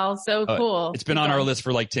 Cool, Hal. So cool. It's been on our list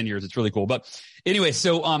for 10 years. It's really cool. But anyway,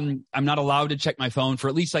 so, I'm not allowed to check my phone for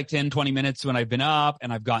at least 10, 20 minutes when I've been up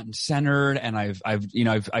and I've gotten centered and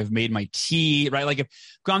I've made my tea, right? I've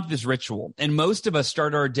gone through this ritual, and most of us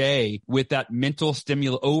start our day with that mental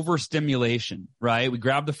overstimulation, right? We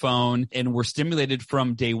grab the phone and we're stimulated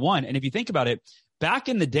from day one. And if you think about it, back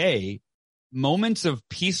in the day, moments of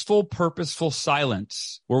peaceful, purposeful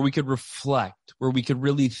silence where we could reflect, where we could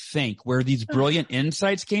really think, where these brilliant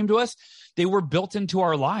insights came to us, they were built into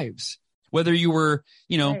our lives. Whether you were,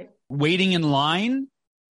 right, waiting in line,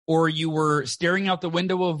 or you were staring out the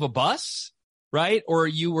window of a bus, right? Or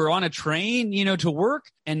you were on a train, to work.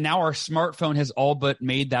 And now our smartphone has all but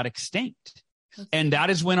made that extinct. And that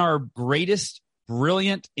is when our greatest,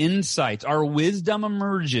 brilliant insights, our wisdom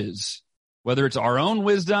emerges, whether it's our own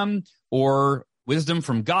wisdom or wisdom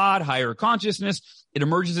from God, higher consciousness. It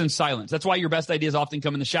emerges in silence. That's why your best ideas often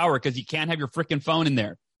come in the shower, because you can't have your freaking phone in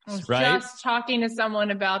there. I was right? just talking to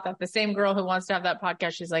someone about that. The same girl who wants to have that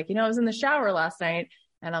podcast. She's like, I was in the shower last night.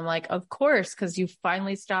 And I'm like, of course, because you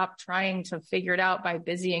finally stopped trying to figure it out by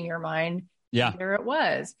busying your mind. Yeah. There it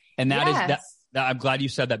was. And I'm glad you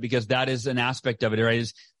said that, because that is an aspect of it, right?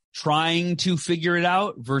 Is trying to figure it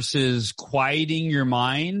out versus quieting your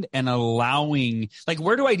mind and allowing,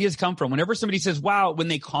 where do ideas come from? Whenever somebody says, wow, when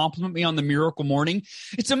they compliment me on the Miracle Morning,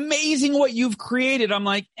 it's amazing what you've created. I'm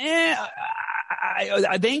like,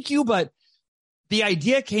 I thank you, but the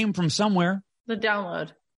idea came from somewhere. The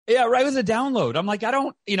download. Yeah, right. It was a download. I'm like, I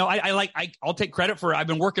don't, I'll take credit for, I've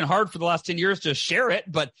been working hard for the last 10 years to share it,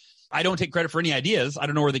 but I don't take credit for any ideas. I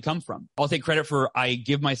don't know where they come from. I'll take credit for, I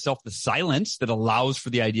give myself the silence that allows for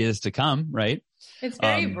the ideas to come, right? It's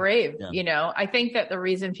very brave. Yeah. I think that the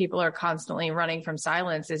reason people are constantly running from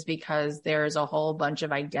silence is because there's a whole bunch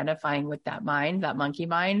of identifying with that mind, that monkey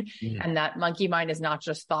mind. Mm. And that monkey mind is not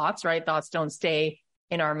just thoughts, right? Thoughts don't stay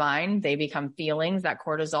in our mind. They become feelings. That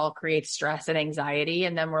cortisol creates stress and anxiety.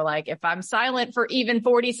 And then we're like, if I'm silent for even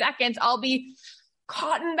 40 seconds, I'll be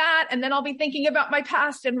caught in that. And then I'll be thinking about my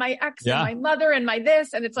past and my ex and my mother and my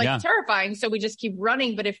this. And it's terrifying. So we just keep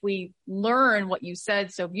running. But if we learn what you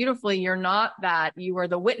said so beautifully, you're not that, you are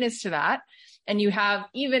the witness to that. And you have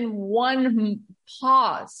even one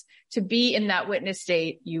pause to be in that witness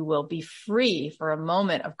state, you will be free for a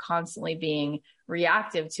moment of constantly being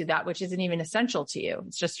reactive to that, which isn't even essential to you.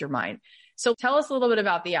 It's just your mind. So tell us a little bit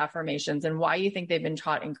about the affirmations and why you think they've been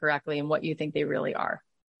taught incorrectly and what you think they really are.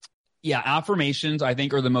 Yeah, affirmations, I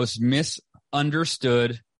think, are the most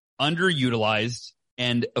misunderstood, underutilized,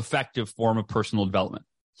 and effective form of personal development.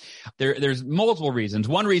 There's multiple reasons.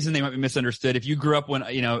 One reason they might be misunderstood. If you grew up when,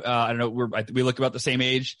 I don't know, we look about the same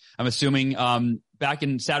age. I'm assuming, back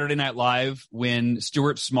in Saturday Night Live when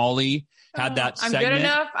Stuart Smalley had that segment. I'm good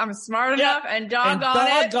enough. I'm smart enough, and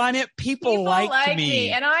doggone it, people like me.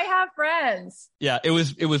 And I have friends. Yeah, it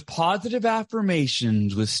was positive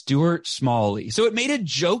affirmations with Stuart Smalley. So it made a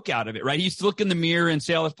joke out of it, right? He used to look in the mirror and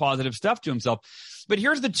say all this positive stuff to himself. But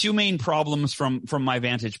here's the two main problems from my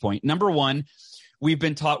vantage point. Number one, we've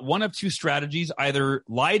been taught one of two strategies: either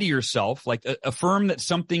lie to yourself, like affirm that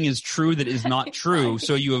something is true that is not true,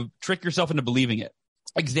 so you trick yourself into believing it.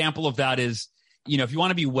 Example of that is, if you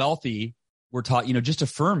want to be wealthy, we're taught, just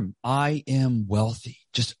affirm, I am wealthy.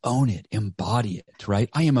 Just own it, embody it, right?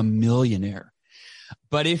 I am a millionaire.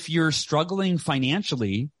 But if you're struggling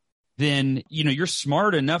financially, then, you're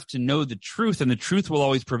smart enough to know the truth, and the truth will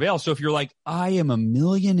always prevail. So if you're like, I am a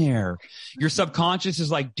millionaire, your subconscious is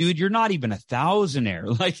like, dude, you're not even a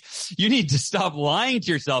thousandaire. Like, you need to stop lying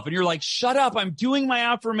to yourself. And you're like, shut up. I'm doing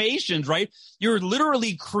my affirmations, right? You're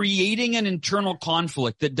literally creating an internal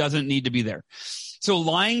conflict that doesn't need to be there. So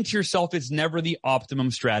lying to yourself is never the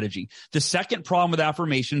optimum strategy. The second problem with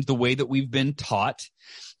affirmations, the way that we've been taught,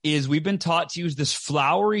 is we've been taught to use this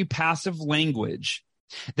flowery passive language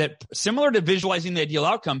that, similar to visualizing the ideal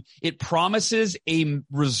outcome, it promises a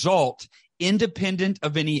result independent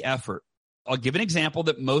of any effort. I'll give an example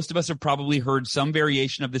that most of us have probably heard some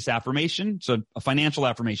variation of this affirmation. So a financial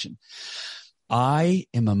affirmation. I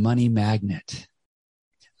am a money magnet.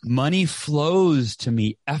 Money flows to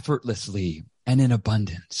me effortlessly and in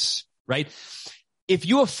abundance, right? If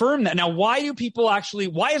you affirm that, now why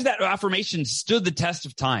has that affirmation stood the test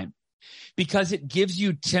of time? Because it gives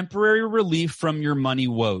you temporary relief from your money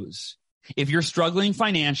woes. If you're struggling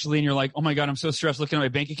financially and you're like, oh my God, I'm so stressed looking at my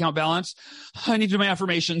bank account balance, I need to do my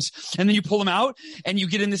affirmations. And then you pull them out and you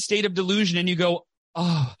get in this state of delusion and you go,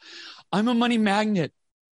 oh, I'm a money magnet.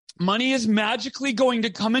 Money is magically going to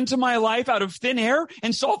come into my life out of thin air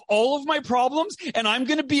and solve all of my problems. And I'm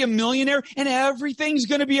going to be a millionaire and everything's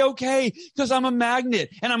going to be okay because I'm a magnet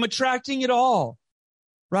and I'm attracting it all.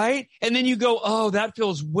 Right? And then you go, oh, that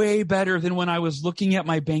feels way better than when I was looking at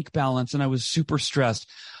my bank balance and I was super stressed.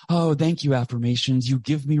 Oh, thank you, affirmations. You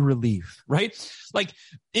give me relief, right? Like,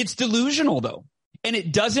 it's delusional though. And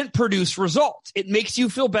it doesn't produce results. It makes you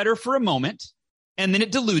feel better for a moment and then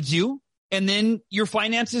it deludes you. And then your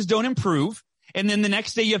finances don't improve. And then the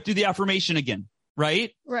next day you have to do the affirmation again,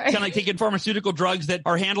 right? Right. Kind of like taking pharmaceutical drugs that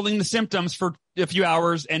are handling the symptoms for a few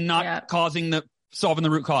hours and not solving the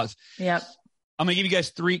root cause. Yep. I'm going to give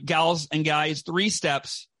you guys three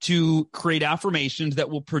steps to create affirmations that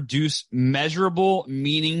will produce measurable,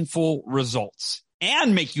 meaningful results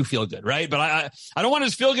and make you feel good, right? But I don't want to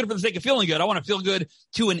just feel good for the sake of feeling good. I want to feel good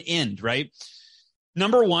to an end, right?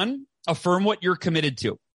 Number one, affirm what you're committed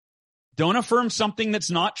to. Don't affirm something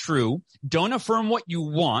that's not true. Don't affirm what you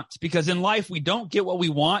want, because in life, we don't get what we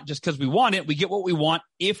want just because we want it. We get what we want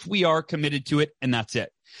if we are committed to it, and that's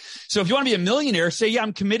it. So if you want to be a millionaire, say, yeah,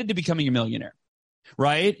 I'm committed to becoming a millionaire,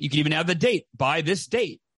 right? You can even have the date, by this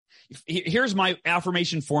date. Here's my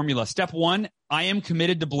affirmation formula. Step one, I am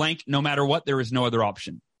committed to blank no matter what. There is no other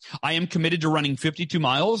option. I am committed to running 52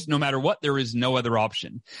 miles no matter what. There is no other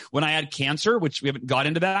option. When I had cancer, which we haven't got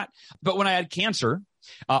into that, but when I had cancer,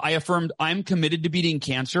 I affirmed I'm committed to beating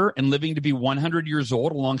cancer and living to be 100 years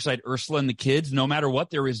old alongside Ursula and the kids. No matter what,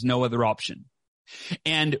 there is no other option.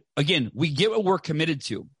 And again, we get what we're committed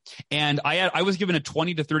to. And I was given a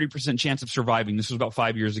 20 to 30% chance of surviving. This was about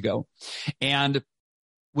 5 years ago. And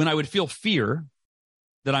when I would feel fear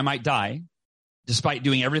that I might die, despite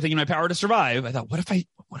doing everything in my power to survive, I thought, what if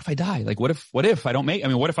I die? Like, what if I don't make,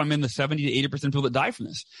 what if I'm in the 70 to 80% of people that die from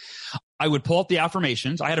this? I would pull up the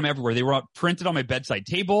affirmations. I had them everywhere. They were printed on my bedside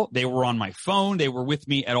table. They were on my phone. They were with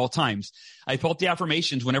me at all times. I pulled up the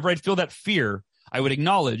affirmations. Whenever I'd feel that fear, I would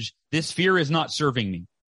acknowledge this fear is not serving me.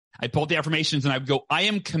 I'd pull up the affirmations and I would go, I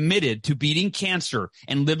am committed to beating cancer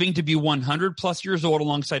and living to be 100 plus years old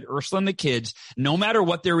alongside Ursula and the kids. No matter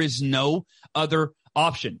what, there is no other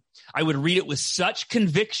option. I would read it with such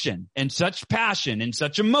conviction and such passion and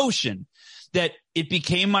such emotion that it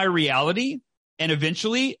became my reality. And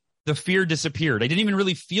eventually the fear disappeared. I didn't even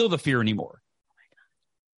really feel the fear anymore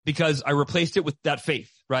because I replaced it with that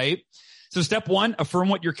faith, right? So step one, affirm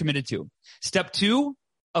what you're committed to. Step two,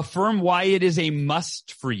 affirm why it is a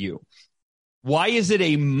must for you. Why is it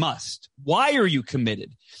a must? Why are you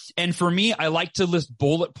committed? And for me, I like to list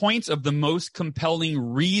bullet points of the most compelling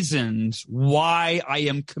reasons why I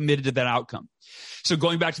am committed to that outcome. So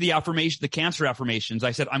going back to the affirmation, the cancer affirmations,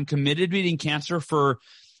 I said, I'm committed to beating cancer for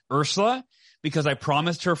Ursula because I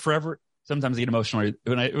promised her forever. Sometimes I get emotional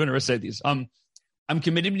when I say these. I'm I'm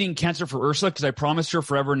committed to beating cancer for Ursula because I promised her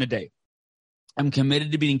forever and a day. I'm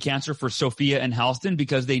committed to beating cancer for Sophia and Halston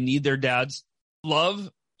because they need their dad's love.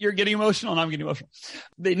 You're getting emotional, and I'm getting emotional.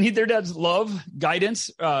 They need their dad's love, guidance,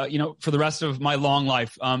 for the rest of my long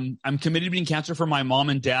life. I'm committed to beating cancer for my mom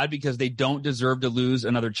and dad because they don't deserve to lose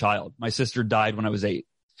another child. My sister died when I was 8.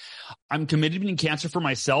 I'm committed to beating cancer for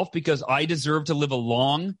myself because I deserve to live a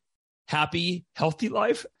long, happy, healthy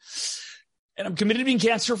life. And I'm committed to beating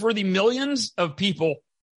cancer for the millions of people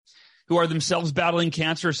who are themselves battling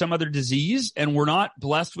cancer or some other disease, and were not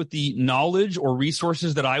blessed with the knowledge or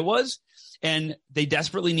resources that I was. And they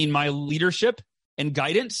desperately need my leadership and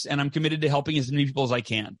guidance, and I'm committed to helping as many people as I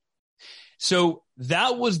can. So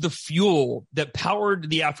that was the fuel that powered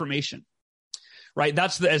the affirmation, right?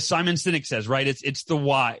 That's as Simon Sinek says, right? It's the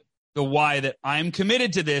why that I'm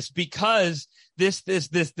committed to this because this,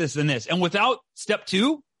 and this. And without step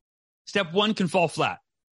 2, step 1 can fall flat,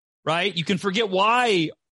 right? You can forget why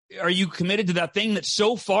are you committed to that thing that's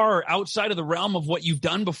so far outside of the realm of what you've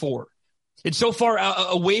done before. It's so far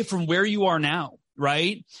away from where you are now,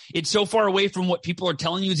 right? It's so far away from what people are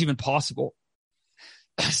telling you is even possible.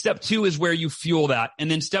 Step 2 is where you fuel that.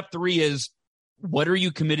 And then step 3 is, what are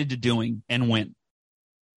you committed to doing and when?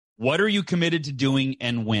 What are you committed to doing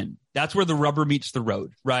and when? That's where the rubber meets the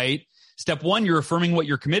road, right? Step 1, you're affirming what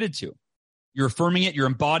you're committed to. You're affirming it. You're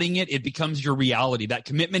embodying it. It becomes your reality. That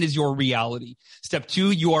commitment is your reality. Step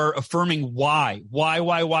 2, you are affirming why. Why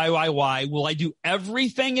will I do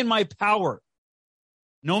everything in my power,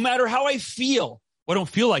 no matter how I feel? Well, I don't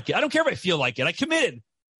feel like it. I don't care if I feel like it. I committed.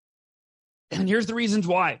 And here's the reasons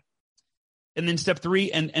why. And then step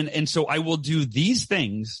 3, and so I will do these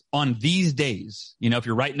things on these days. If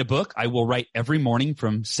you're writing a book, I will write every morning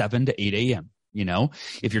from 7 to 8 a.m.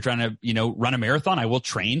 If you're trying to, run a marathon, I will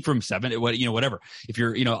train from 7 to whatever. If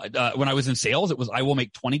you're, when I was in sales, it was, I will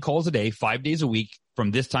make 20 calls a day, 5 days a week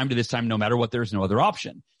from this time to this time, no matter what, there's no other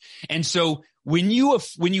option. And so when you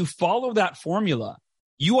follow that formula,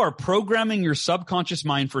 you are programming your subconscious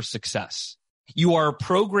mind for success. You are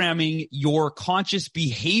programming your conscious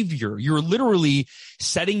behavior. You're literally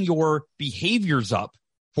setting your behaviors up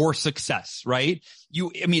for success, right?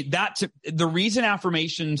 The reason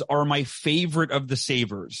affirmations are my favorite of the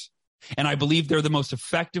savers, and I believe they're the most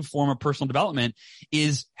effective form of personal development,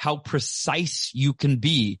 is how precise you can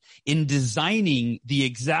be in designing the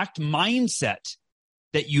exact mindset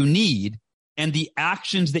that you need and the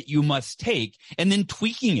actions that you must take, and then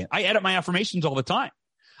tweaking it. I edit my affirmations all the time.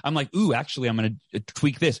 I'm like, ooh, actually, I'm going to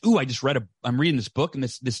tweak this. Ooh, I'm reading this book and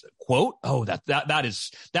this quote. Oh, that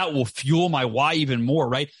will fuel my why even more,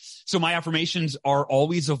 right? So my affirmations are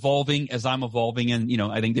always evolving as I'm evolving. And,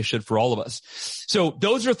 I think they should for all of us. So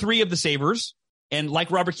those are 3 of the savers. And like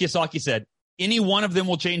Robert Kiyosaki said, any one of them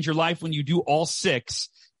will change your life. When you do all 6,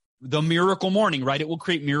 the miracle morning, right? It will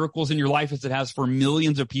create miracles in your life as it has for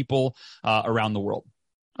millions of people around the world.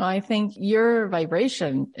 Well, I think your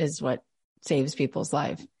vibration is what saves people's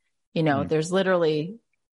life. There's literally,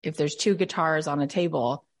 if there's 2 guitars on a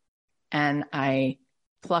table and I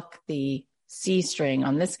pluck the C string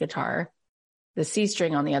on this guitar, the C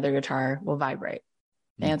string on the other guitar will vibrate.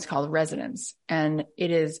 And it's called resonance. And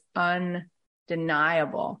it is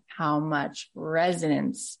undeniable how much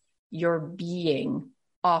resonance your being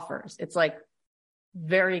offers. It's like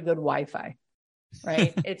very good Wi-Fi,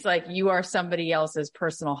 right? It's like you are somebody else's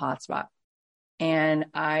personal hotspot. And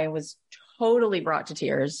I was totally brought to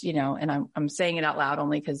tears, and I'm saying it out loud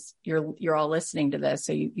only because you're all listening to this,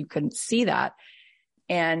 so you couldn't see that.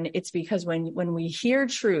 And it's because when we hear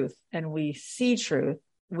truth and we see truth,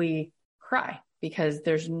 we cry, because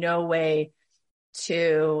there's no way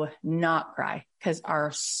to not cry, because our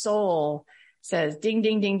soul says, ding,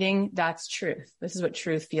 ding, ding, ding, that's truth. This is what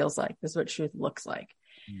truth feels like. This is what truth looks like.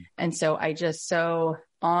 And so I just so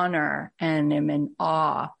honor and am in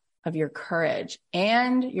awe of your courage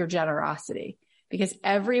and your generosity, because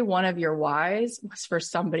every one of your whys was for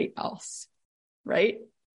somebody else, right?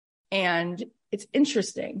 And it's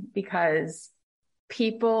interesting because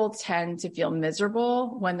people tend to feel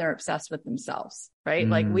miserable when they're obsessed with themselves, right?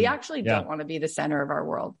 Like we actually don't want to be the center of our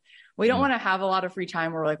world. We don't want to have a lot of free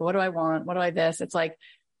time where we're like, what do I want? What do I this? It's like,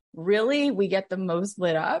 really, we get the most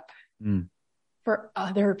lit up for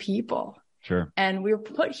other people. Sure. And we were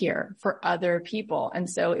put here for other people. And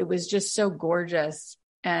so it was just so gorgeous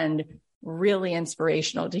and really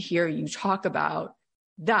inspirational to hear you talk about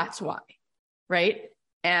that's why, right?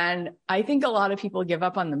 And I think a lot of people give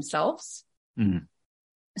up on themselves.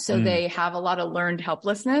 So they have a lot of learned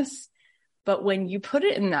helplessness. But when you put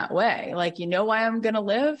it in that way, like, why I'm going to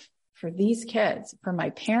live? For these kids, for my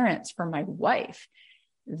parents, for my wife.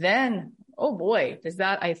 then, oh boy, does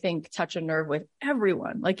that, I think, touch a nerve with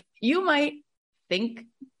everyone. Like, you might think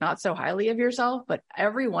not so highly of yourself, but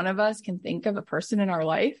every one of us can think of a person in our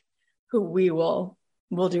life who we'll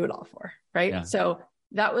do it all for. Right. Yeah. So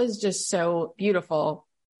that was just so beautiful.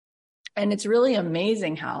 And it's really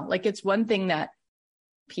amazing how, like, it's one thing that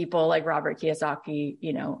people like Robert Kiyosaki,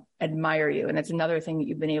 admire you. And it's another thing that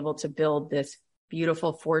you've been able to build this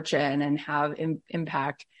beautiful fortune and have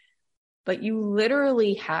impact. But you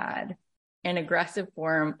literally had an aggressive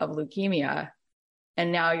form of leukemia.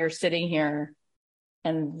 And now you're sitting here,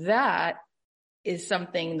 and that is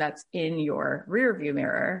something that's in your rearview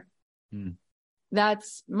mirror.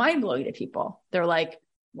 That's mind blowing to people. They're like,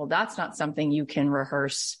 well, that's not something you can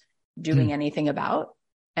rehearse doing anything about.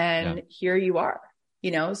 And here you are,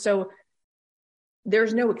 so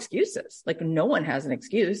there's no excuses. Like, no one has an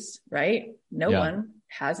excuse, right? No one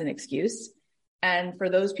has an excuse. And for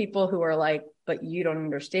those people who are like, but you don't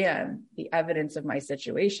understand the evidence of my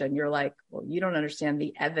situation, you're like, well, you don't understand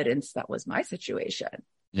the evidence that was my situation.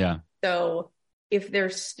 Yeah. So if they're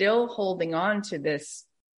still holding on to this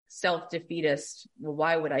self-defeatist, well,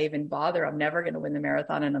 why would I even bother? I'm never going to win the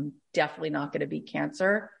marathon, and I'm definitely not going to beat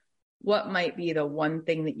cancer. What might be the one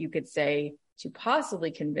thing that you could say to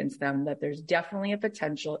possibly convince them that there's definitely a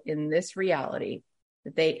potential in this reality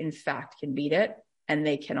that they in fact can beat it, and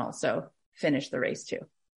they can also finish the race too?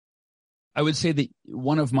 I would say that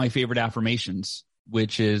one of my favorite affirmations,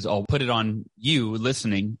 which is, I'll put it on you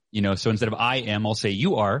listening, so instead of I am, I'll say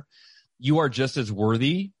you are just as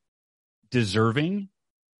worthy, deserving,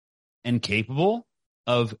 and capable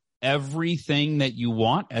of everything that you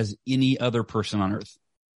want as any other person on earth.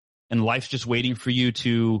 And life's just waiting for you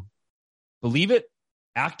to believe it,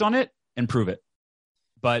 act on it, and prove it.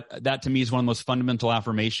 But that to me is one of the most fundamental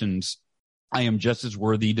affirmations. I am just as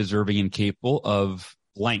worthy, deserving, and capable of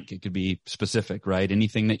blank. It could be specific, right?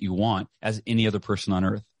 Anything that you want as any other person on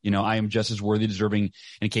earth. I am just as worthy, deserving,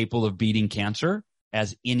 and capable of beating cancer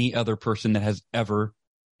as any other person that has ever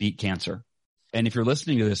beat cancer. And if you're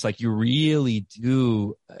listening to this, like, you really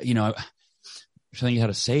do, I'm telling you how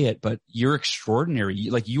to say it, but you're extraordinary.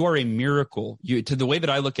 Like, you are a miracle. To the way that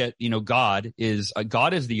I look at, God is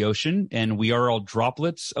the ocean, and we are all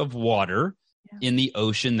droplets of water in the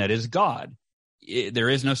ocean that is God. There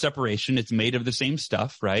is no separation. It's made of the same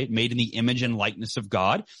stuff, right? Made in the image and likeness of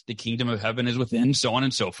God. The kingdom of heaven is within, so on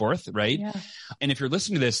and so forth, right? Yeah. And if you're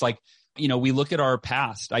listening to this, like, we look at our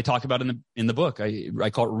past. I talk about in the book, I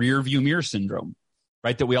call it rear view mirror syndrome,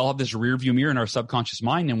 right? That we all have this rear view mirror in our subconscious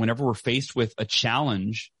mind. And whenever we're faced with a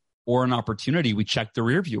challenge or an opportunity, we check the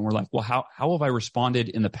rear view and we're like, well, how have I responded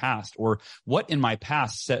in the past? Or what in my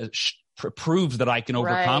past proves that I can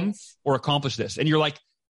overcome or accomplish this? And you're like,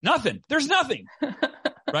 nothing. There's nothing,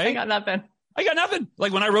 right? I got nothing.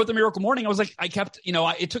 Like, when I wrote The Miracle Morning, I was like, I kept,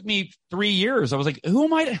 it took me 3 years. I was like, who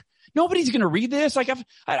am I? Nobody's going to read this. Like,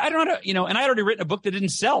 I don't know how to, and I had already written a book that didn't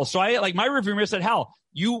sell. So my review mirror said, Hal,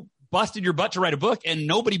 you busted your butt to write a book and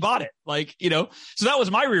nobody bought it. Like, so that was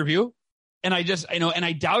my review. And I just, and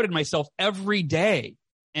I doubted myself every day.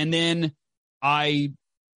 And then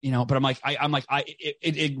but I'm like,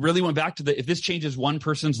 it really went back to if this changes one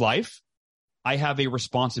person's life, I have a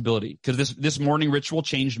responsibility, because this morning ritual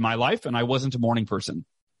changed my life, and I wasn't a morning person.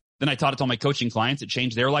 Then I taught it to all my coaching clients. It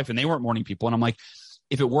changed their life, and they weren't morning people. And I'm like,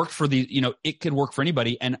 if it worked for it could work for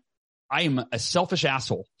anybody. And I am a selfish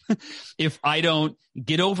asshole if I don't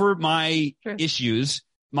get over my issues,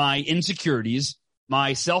 my insecurities,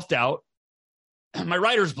 my self-doubt, my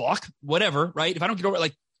writer's block, whatever, right? If I don't get over it,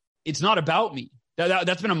 like, it's not about me.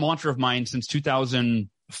 That's been a mantra of mine since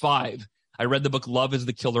 2005. I read the book Love is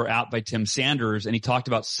the Killer App by Tim Sanders, and he talked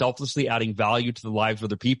about selflessly adding value to the lives of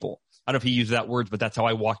other people. I don't know if he used that word, but that's how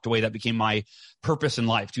I walked away. That became my purpose in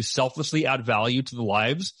life, to selflessly add value to the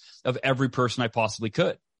lives of every person I possibly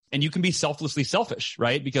could. And you can be selflessly selfish,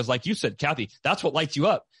 right? Because like you said, Kathy, that's what lights you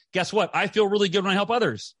up. Guess what? I feel really good when I help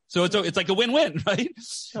others. So it's like a win-win, right?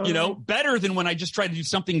 Totally. Better than when I just try to do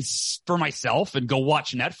something for myself and go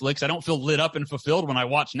watch Netflix. I don't feel lit up and fulfilled when I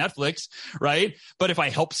watch Netflix, right? But if I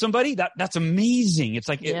help somebody, that's amazing. It's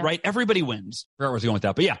like, right? Everybody wins. I forgot where I was going with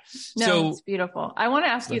that, but yeah. No, so it's beautiful. I want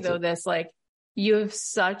to ask you though, this, like, you have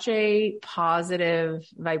such a positive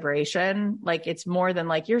vibration. Like, it's more than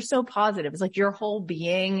like, you're so positive. It's like your whole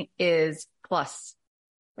being is plus,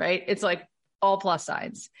 right? It's like all plus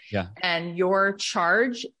signs. Yeah. And your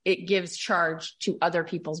charge, it gives charge to other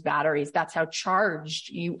people's batteries. That's how charged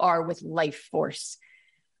you are with life force.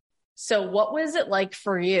 So what was it like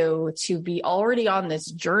for you to be already on this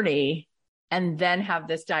journey and then have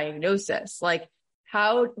this diagnosis? Like,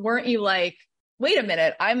 how weren't you like, wait a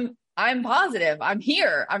minute, I'm I'm positive. I'm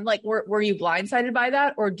here. I'm like, were you blindsided by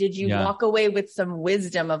that? Or did you walk away with some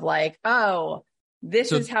wisdom of like, oh,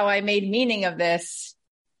 this is how I made meaning of this,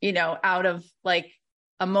 out of like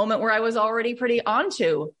a moment where I was already pretty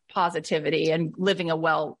onto positivity and living a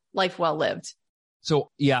life well lived. So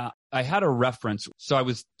yeah, I had a reference. So I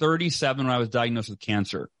was 37 when I was diagnosed with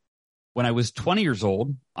cancer. When I was 20 years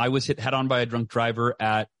old, I was hit head on by a drunk driver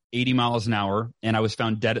at 80 miles an hour, and I was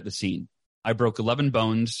found dead at the scene. I broke 11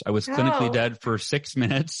 bones. I was clinically dead for 6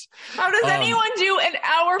 minutes. How does anyone do an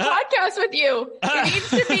hour podcast with you? It needs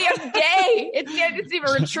to be a day. It needs to be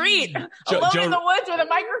a retreat. Alone in the woods with a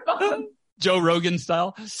microphone. Joe Rogan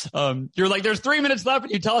style. You're like, there's 3 minutes left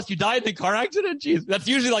and you tell us you died in a car accident. Jeez, that's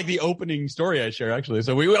usually like the opening story I share, actually.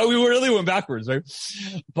 So we really went backwards, right?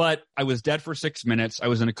 But I was dead for 6 minutes. I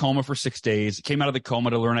was in a coma for 6 days. Came out of the coma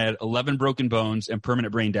to learn I had 11 broken bones and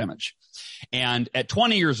permanent brain damage. And at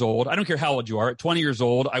 20 years old, I don't care how old you are, at 20 years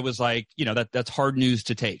old, I was like, that's hard news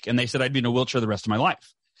to take. And they said I'd be in a wheelchair the rest of my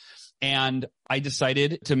life. And I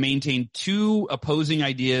decided to maintain two opposing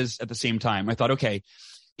ideas at the same time. I thought, okay,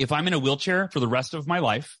 if I'm in a wheelchair for the rest of my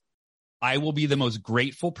life, I will be the most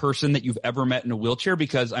grateful person that you've ever met in a wheelchair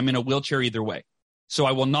because I'm in a wheelchair either way. So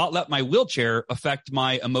I will not let my wheelchair affect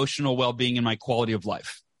my emotional well-being and my quality of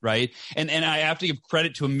life, right? And I have to give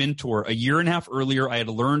credit to a mentor. A year and a half earlier, I had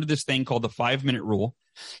learned this thing called the 5-minute rule.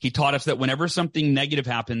 He taught us that whenever something negative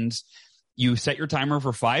happens, you set your timer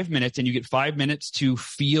for 5 minutes and you get 5 minutes to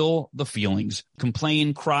feel the feelings,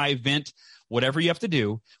 complain, cry, vent, whatever you have to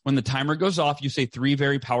do. When the timer goes off, you say 3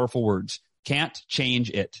 very powerful words. Can't change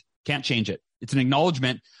it. Can't change it. It's an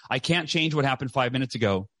acknowledgement. I can't change what happened 5 minutes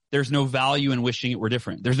ago. There's no value in wishing it were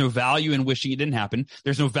different. There's no value in wishing it didn't happen.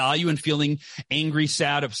 There's no value in feeling angry,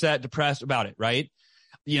 sad, upset, depressed about it, right?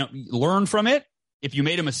 Learn from it. If you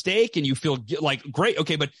made a mistake and you feel like, great,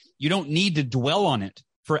 okay, but you don't need to dwell on it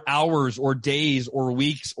for hours or days or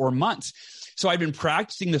weeks or months. So I've been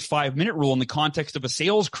practicing this 5-minute rule in the context of a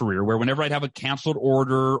sales career where whenever I'd have a canceled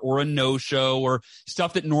order or a no-show or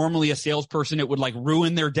stuff that normally a salesperson, it would like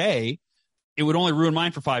ruin their day, it would only ruin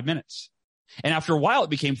mine for 5 minutes. And after a while,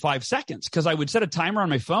 it became 5 seconds because I would set a timer on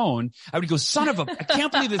my phone. I would go, I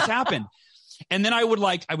can't believe this happened. And then I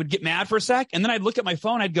would get mad for a sec. And then I'd look at my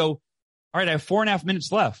phone. I'd go, all right, I have 4.5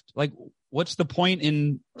 minutes left. Like, what's the point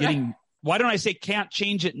in why don't I say can't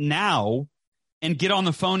change it now and get on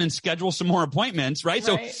the phone and schedule some more appointments, right?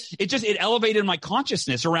 So it elevated my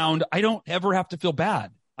consciousness around, I don't ever have to feel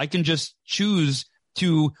bad. I can just choose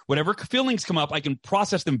to, whatever feelings come up, I can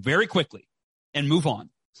process them very quickly and move on.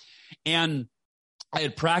 And I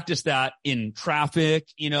had practiced that in traffic,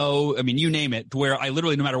 you name it, to where I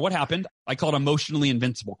literally, no matter what happened, I call it emotionally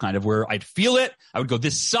invincible, kind of where I'd feel it. I would go,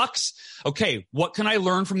 this sucks. Okay, what can I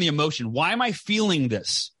learn from the emotion? Why am I feeling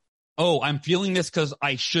this? Oh, I'm feeling this because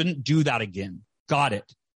I shouldn't do that again. Got it.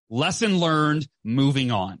 Lesson learned,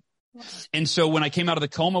 moving on. And so when I came out of the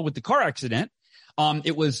coma with the car accident,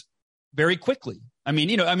 it was very quickly.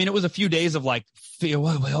 It was a few days of like,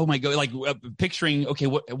 oh my God, like picturing, okay,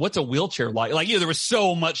 what's a wheelchair like? Like, there was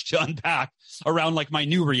so much to unpack around like my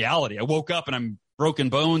new reality. I woke up and I'm broken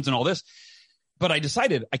bones and all this, but I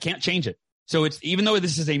decided I can't change it. So even though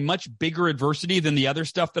this is a much bigger adversity than the other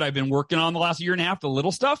stuff that I've been working on the last year and a half, the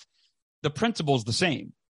little stuff, the principle is the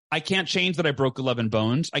same. I can't change that I broke 11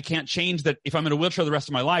 bones. I can't change that if I'm in a wheelchair the rest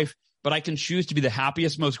of my life, but I can choose to be the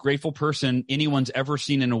happiest, most grateful person anyone's ever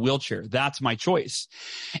seen in a wheelchair. That's my choice.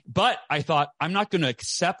 But I thought, I'm not going to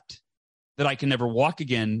accept that I can never walk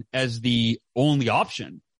again as the only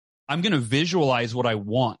option. I'm going to visualize what I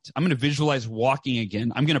want. I'm going to visualize walking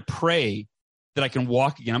again. I'm going to pray that I can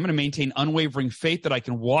walk again. I'm going to maintain unwavering faith that I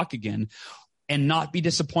can walk again and not be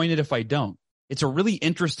disappointed if I don't. It's a really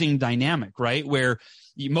interesting dynamic, right? Where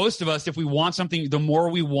most of us, if we want something, the more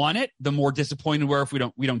we want it, the more disappointed we are if we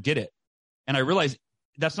don't get it. And I realized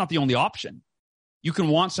that's not the only option. You can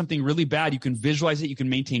want something really bad. You can visualize it. You can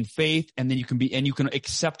maintain faith, and then you can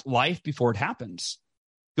accept life before it happens.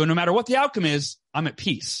 So no matter what the outcome is, I'm at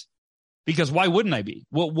peace. Because why wouldn't I be?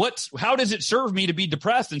 Well, how does it serve me to be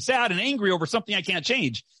depressed and sad and angry over something I can't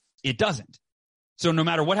change? It doesn't. So no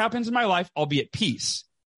matter what happens in my life, I'll be at peace.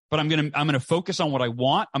 But I'm going to focus on what I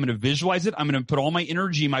want. I'm going to visualize it. I'm going to put all my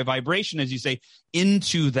energy, my vibration, as you say,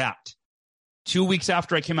 into that. 2 weeks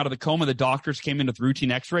after I came out of the coma, the doctors came in with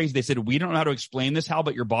routine x-rays. They said, we don't know how to explain this, Hal,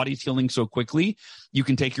 but your body's healing so quickly. You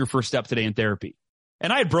can take your first step today in therapy.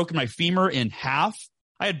 And I had broken my femur in half.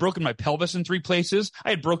 I had broken my pelvis in 3 places. I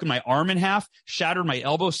had broken my arm in half, shattered my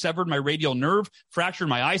elbow, severed my radial nerve, fractured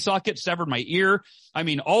my eye socket, severed my ear.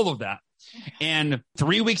 All of that. And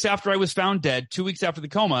 3 weeks after I was found dead, 2 weeks after the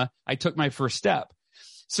coma, I took my first step.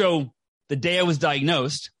 So the day I was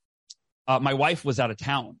diagnosed, my wife was out of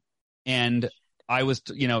town, and I was,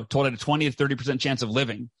 told I had a 20 to 30% chance of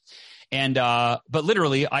living. And, but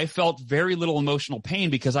literally I felt very little emotional pain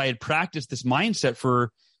because I had practiced this mindset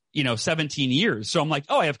for, 17 years. So I'm like,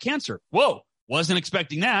 oh, I have cancer. Whoa. Wasn't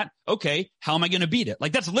expecting that. Okay. How am I going to beat it?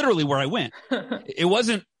 Like, that's literally where I went. It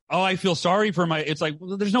wasn't, oh, I feel sorry for it's like,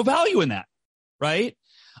 well, there's no value in that. Right.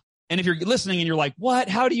 And if you're listening and you're like, what,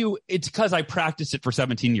 how do you, it's because I practiced it for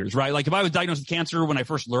 17 years, right? Like if I was diagnosed with cancer when I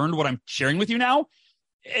first learned what I'm sharing with you now,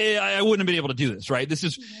 I wouldn't have been able to do this, right? This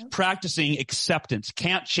is practicing acceptance.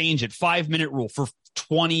 Can't change it. 5-minute rule for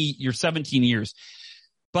 17 years.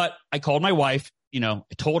 But I called my wife, I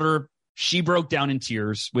told her, she broke down in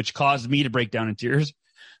tears, which caused me to break down in tears,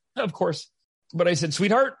 of course. But I said,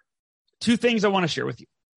 sweetheart, 2 things I want to share with you.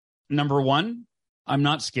 Number 1, I'm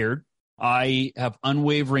not scared. I have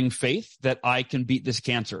unwavering faith that I can beat this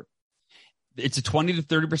cancer. It's a 20 to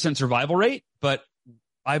 30% survival rate, but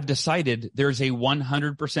I've decided there's a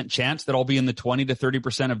 100% chance that I'll be in the 20 to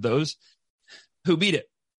 30% of those who beat it.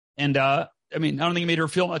 And, I don't think it made her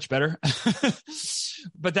feel much better,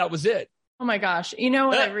 but that was it. Oh my gosh. You know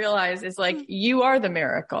what I realize is like, you are the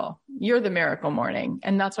miracle. You're the miracle morning.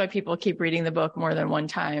 And that's why people keep reading the book more than one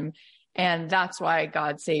time. And that's why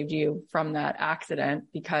God saved you from that accident,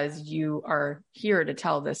 because you are here to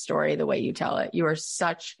tell this story the way you tell it. You are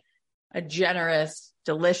such a generous,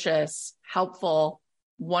 delicious, helpful,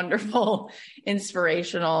 wonderful,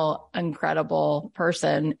 inspirational, incredible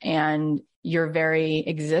person. And your very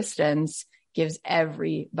existence gives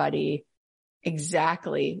everybody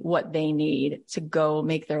exactly what they need to go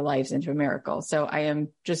make their lives into a miracle. So I am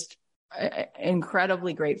just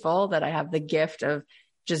incredibly grateful that I have the gift of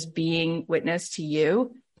just being witness to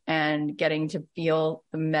you and getting to feel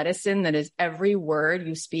the medicine that is every word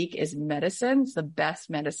you speak is medicine. It's the best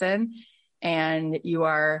medicine. And you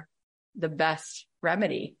are the best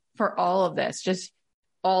remedy for all of this. Just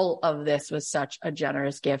all of this was such a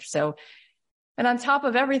generous gift. So, and on top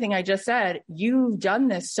of everything I just said, you've done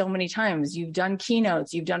this so many times. You've done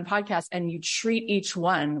keynotes, you've done podcasts, and you treat each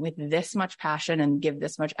one with this much passion and give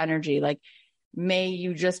this much energy. Like, may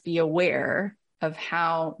you just be aware of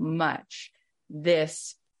how much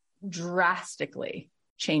this drastically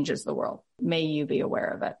changes the world. May you be aware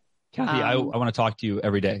of it. Kathy, I want to talk to you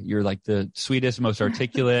every day. You're like the sweetest, most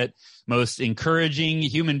articulate, most encouraging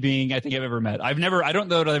human being I think I've ever met. I don't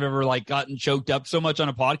know that I've ever gotten choked up so much on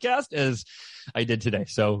a podcast as I did today.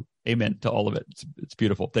 So amen to all of it. It's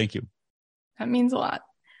beautiful. Thank you. That means a lot.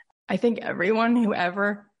 I think everyone who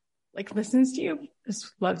ever listens to you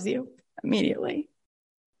just loves you immediately.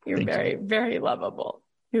 You're very, very lovable.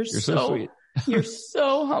 You're so sweet. You're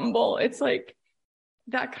so humble. It's like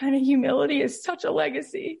that kind of humility is such a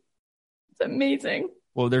legacy. It's amazing.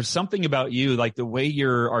 Well, there's something about you, like the way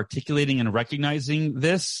you're articulating and recognizing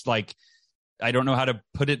this, I don't know how to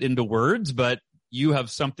put it into words, but you have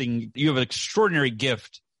an extraordinary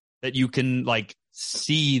gift that you can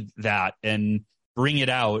see that and bring it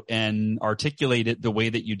out and articulate it the way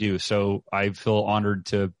that you do. So I feel honored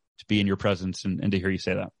to be in your presence and to hear you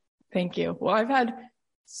say that. Thank you. Well, I've had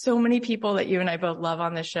so many people that you and I both love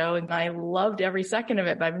on the show, and I loved every second of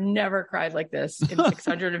it, but I've never cried like this in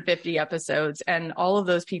 650 episodes. And all of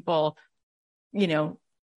those people,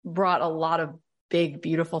 brought a lot of big,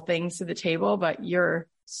 beautiful things to the table, but you're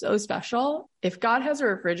so special. If God has a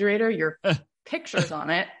refrigerator, your pictures on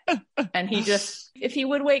it. And if he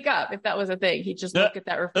would wake up, if that was a thing, he'd just look at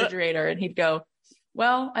that refrigerator and he'd go,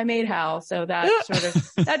 well, I made Hal, so that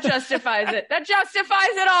that justifies it. That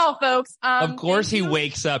justifies it all, folks. Of course he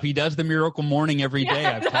wakes up. He does the miracle morning every day.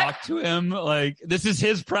 I've talked to him. This is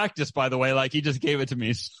his practice, by the way. He just gave it to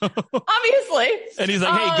me. So. Obviously. And he's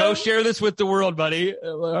like, hey, go share this with the world, buddy.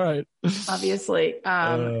 All right. Obviously.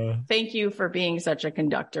 Thank you for being such a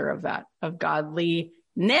conductor of that, of godliness.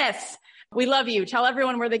 We love you. Tell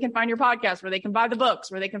everyone where they can find your podcast, where they can buy the books,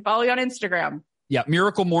 where they can follow you on Instagram. Yeah,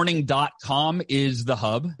 miraclemorning.com is the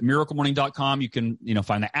hub. Miraclemorning.com, you can,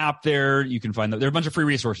 find the app there. You can find there are a bunch of free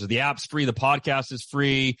resources. The app's free. The podcast is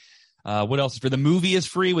free. What else is free? The movie is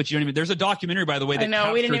free, which you don't even, there's a documentary, by the way. That I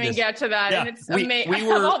know, we didn't even get to that. Yeah, and it's amazing. I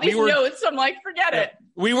have all these notes. I'm like, forget it.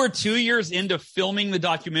 We were 2 years into filming the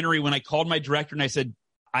documentary when I called my director and I said,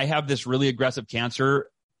 I have this really aggressive cancer.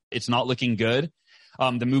 It's not looking good.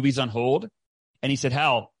 The movie's on hold. And he said,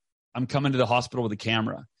 Hal, I'm coming to the hospital with a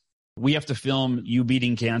camera. We have to film you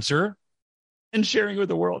beating cancer and sharing it with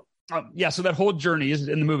the world. So that whole journey is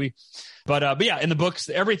in the movie. But yeah, in the books,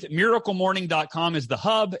 everything, miraclemorning.com is the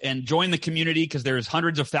hub, and join the community because there's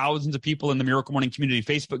hundreds of thousands of people in the Miracle Morning Community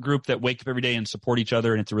Facebook group that wake up every day and support each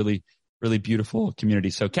other. And it's a really, really beautiful community.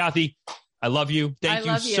 So Kathy, I love you. Thank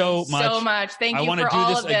you so much. Thank you for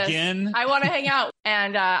all of this. I want to do this again. I want to hang out,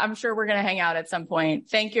 and I'm sure we're going to hang out at some point.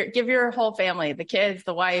 Give your whole family, the kids,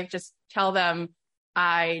 the wife, just tell them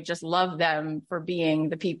I just love them for being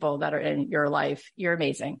the people that are in your life. You're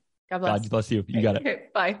amazing. God bless. God bless you. You got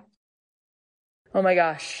it. Bye. Oh my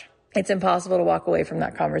gosh. It's impossible to walk away from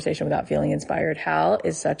that conversation without feeling inspired. Hal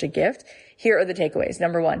is such a gift. Here are the takeaways.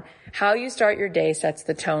 Number 1, how you start your day sets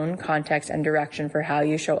the tone, context, and direction for how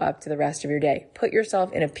you show up to the rest of your day. Put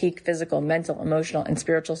yourself in a peak physical, mental, emotional, and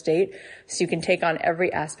spiritual state so you can take on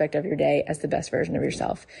every aspect of your day as the best version of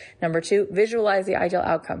yourself. Number 2, visualize the ideal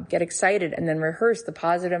outcome. Get excited and then rehearse the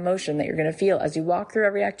positive emotion that you're going to feel as you walk through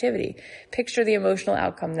every activity. Picture the emotional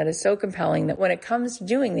outcome that is so compelling that when it comes to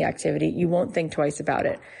doing the activity, you won't think twice about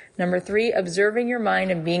it. Number 3, observing your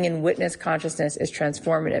mind and being in witness consciousness is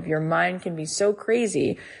transformative. Your mind can be so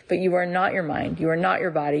crazy, but you are not your mind. You are not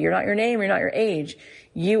your body. You're not your name. You're not your age.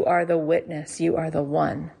 You are the witness. You are the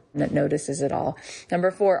one that notices it all.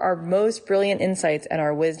 Number 4, our most brilliant insights and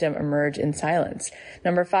our wisdom emerge in silence.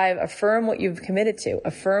 Number 5, affirm what you've committed to.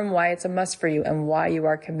 Affirm why it's a must for you and why you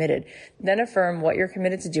are committed. Then affirm what you're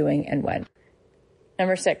committed to doing and when.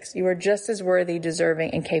 Number 6, you are just as worthy,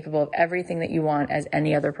 deserving, and capable of everything that you want as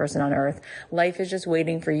any other person on earth. Life is just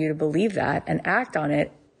waiting for you to believe that and act on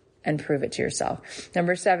it and prove it to yourself.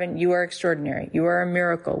 Number 7, you are extraordinary. You are a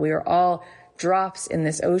miracle. We are all drops in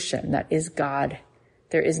this ocean that is God.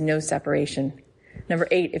 There is no separation. Number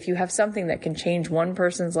 8, if you have something that can change one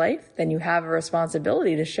person's life, then you have a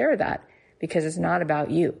responsibility to share that because it's not about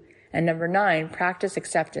you. And number 9, practice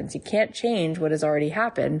acceptance. You can't change what has already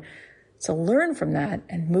happened. So learn from that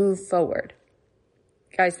and move forward.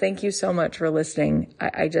 Guys, thank you so much for listening.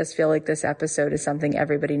 I just feel like this episode is something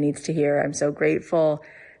everybody needs to hear. I'm so grateful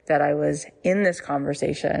that I was in this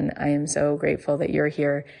conversation. I am so grateful that you're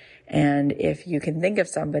here. And if you can think of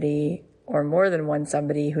somebody or more than one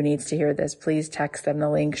somebody who needs to hear this, please text them the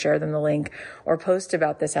link, share them the link, or post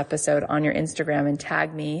about this episode on your Instagram and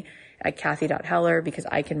tag me at Kathy.Heller because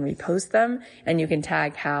I can repost them, and you can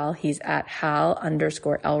tag Hal. He's at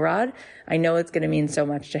Hal_Elrod. I know it's going to mean so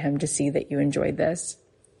much to him to see that you enjoyed this.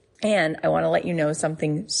 And I want to let you know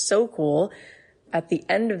something so cool. At the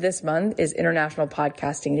end of this month is International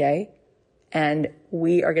Podcasting Day, and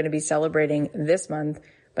we are going to be celebrating this month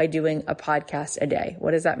by doing a podcast a day. What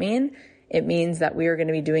does that mean? It means that we are going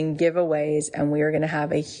to be doing giveaways, and we are going to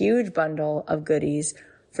have a huge bundle of goodies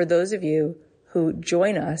for those of you who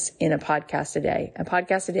join us in a podcast a day. A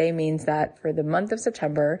podcast a day means that for the month of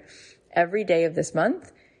September, every day of this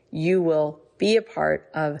month, you will be a part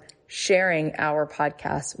of sharing our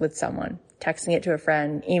podcast with someone, texting it to a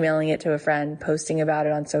friend, emailing it to a friend, posting about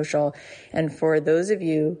it on social. And for those of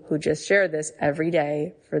you who just share this every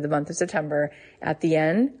day for the month of September, at the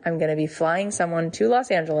end, I'm going to be flying someone to Los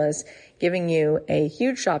Angeles, giving you a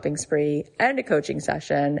huge shopping spree and a coaching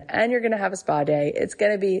session, and you're going to have a spa day. It's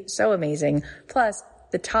going to be so amazing. Plus,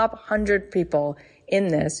 the top 100 people in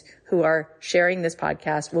this who are sharing this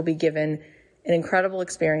podcast will be given an incredible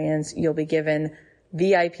experience. You'll be given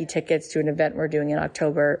VIP tickets to an event we're doing in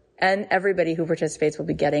October, and everybody who participates will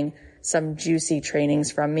be getting some juicy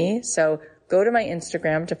trainings from me. So go to my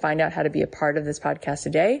Instagram to find out how to be a part of this podcast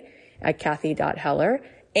today at Kathy.Heller.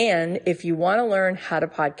 And if you want to learn how to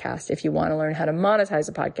podcast, if you want to learn how to monetize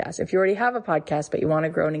a podcast, if you already have a podcast but you want to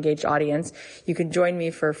grow an engaged audience, you can join me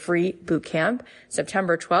for a free boot camp.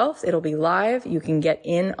 September 12th, it'll be live. You can get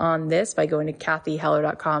in on this by going to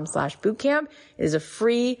kathyheller.com/bootcamp. It is a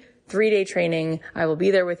free 3-day training. I will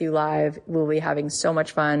be there with you live. We'll be having so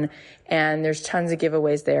much fun, and there's tons of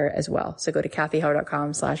giveaways there as well. So go to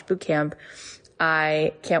kathyheller.com/bootcamp.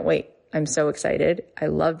 I can't wait. I'm so excited. I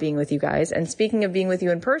love being with you guys. And speaking of being with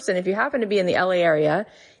you in person, if you happen to be in the LA area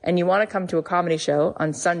and you want to come to a comedy show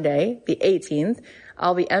on Sunday, the 18th,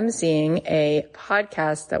 I'll be emceeing a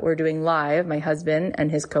podcast that we're doing live, my husband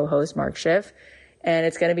and his co-host, Mark Schiff. And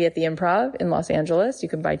it's going to be at the Improv in Los Angeles. You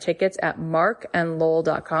can buy tickets at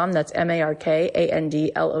markandlowell.com. That's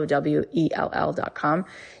MARKANDLOWELL.com.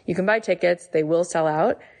 You can buy tickets. They will sell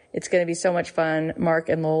out. It's going to be so much fun. Mark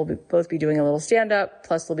and Lowell will both be doing a little stand-up.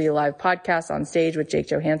 Plus, there'll be a live podcast on stage with Jake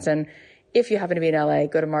Johansson. If you happen to be in LA,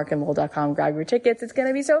 go to markandlowell.com, grab your tickets. It's going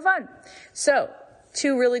to be so fun. So,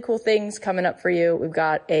 2 really cool things coming up for you. We've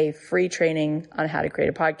got a free training on how to create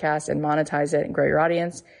a podcast and monetize it and grow your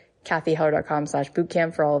audience.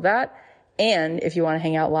 kathyheller.com/bootcamp for all of that. And if you want to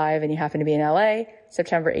hang out live and you happen to be in LA,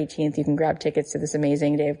 September 18th, you can grab tickets to this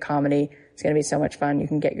amazing day of comedy. It's going to be so much fun. You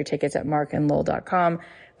can get your tickets at markandlowell.com.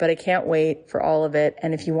 But I can't wait for all of it.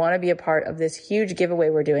 And if you want to be a part of this huge giveaway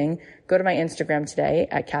we're doing, go to my Instagram today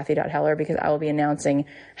at Kathy.Heller because I will be announcing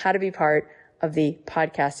how to be part of the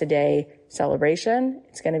Podcast a Day celebration.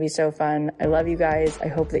 It's going to be so fun. I love you guys. I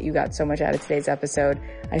hope that you got so much out of today's episode.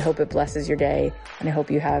 I hope it blesses your day, and I hope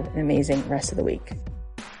you have an amazing rest of the week.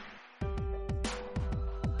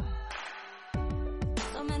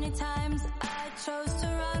 So many times I chose to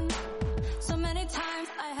run. So many times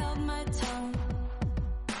I held my tongue.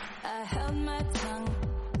 I held my tongue.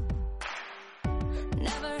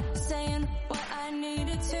 Never saying what I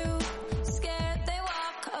needed to. Scared they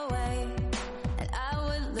walk away and I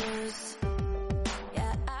would lose.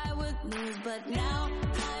 Yeah, I would lose. But now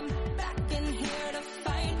I'm back in here to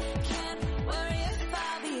fight. Can't worry if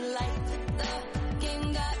I'll be liked. The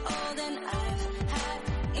game got old and I've had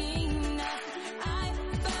enough. I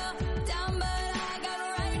fell down but I got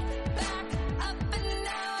right back up and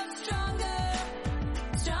now I'm stronger,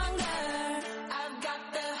 stronger. I've got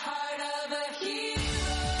the heart of a hero,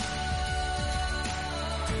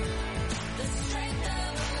 the strength of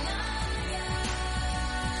a lion.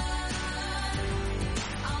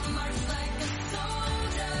 I'll march like a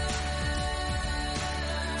soldier,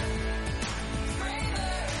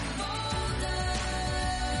 braver and bolder.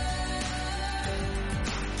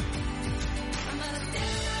 I'm gonna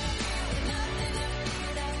stand right here with nothing to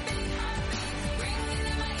fear. That big heartbeat ringing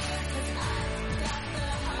in my ears, 'cause I've got the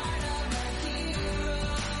heart of a hero.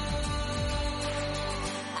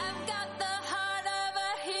 I've got the heart of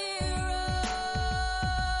a hero.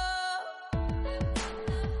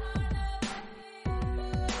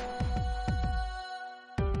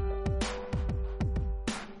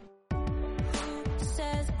 Who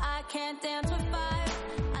says I can't dance with fire?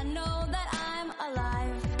 I know that I'm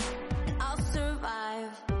alive and I'll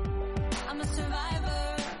survive. I'm a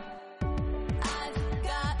survivor. I've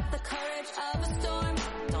got the courage of a storm.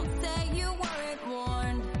 Don't say you weren't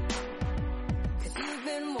warned, 'cause you've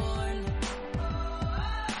been warned.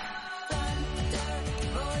 Thunder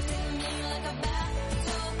roars in me like a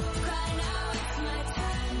battle cry. Now it's my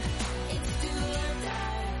time. It's do or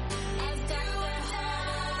die. I've got the heart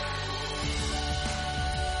of a hero,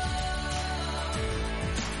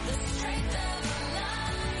 the strength of a lion.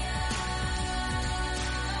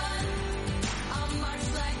 I'll march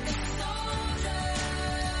like a soldier,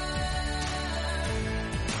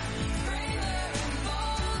 braver and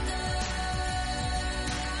bolder.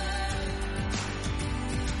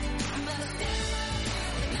 I'm gonna stand right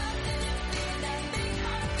here with nothing to fear. That big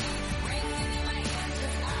heartbeat ringing in my ears,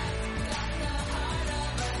 'cause I've got the heart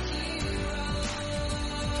of a hero.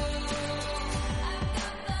 I've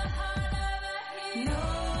got the heart of a hero. No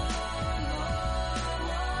more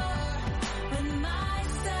with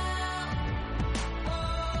myself.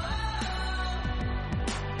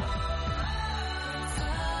 It's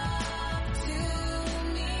up to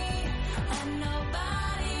me and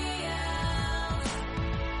nobody else.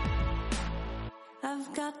 I've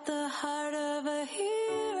got the heart of a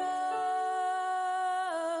hero,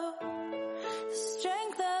 the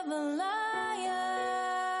strength of a lion.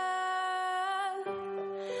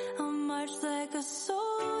 I'll march like a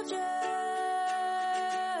soldier,